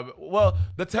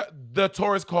the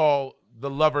tour is called the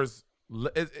Lovers.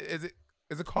 Is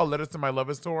it called Letters to My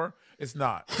Lovers Tour? It's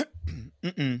not.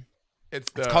 It's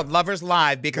called Lovers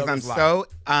Live because Lovers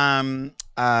I'm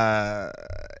so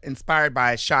inspired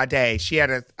by Sade. She had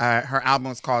her album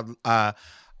was called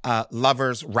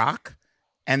Lovers Rock,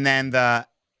 and then the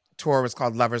tour was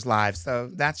called Lovers Live. So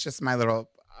that's just my little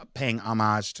paying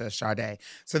homage to Sade.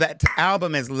 So that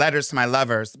album is Letters to My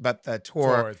Lovers, but the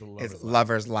tour is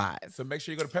Lovers Live. So make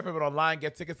sure you go to Peppermint Online,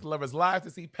 get tickets to Lovers Live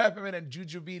to see Peppermint and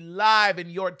Jujubee live in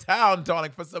your town,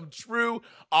 darling, for some true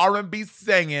R&B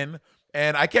singing.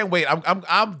 And I can't wait.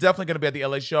 I'm definitely gonna be at the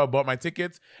LA show. I bought my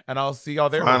tickets, and I'll see y'all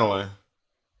there. Finally,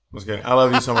 let's get. I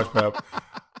love you so much, Pep.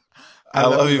 I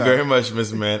love you very much,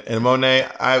 Miss Man. And Monet,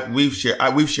 we've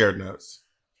shared notes.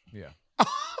 Yeah.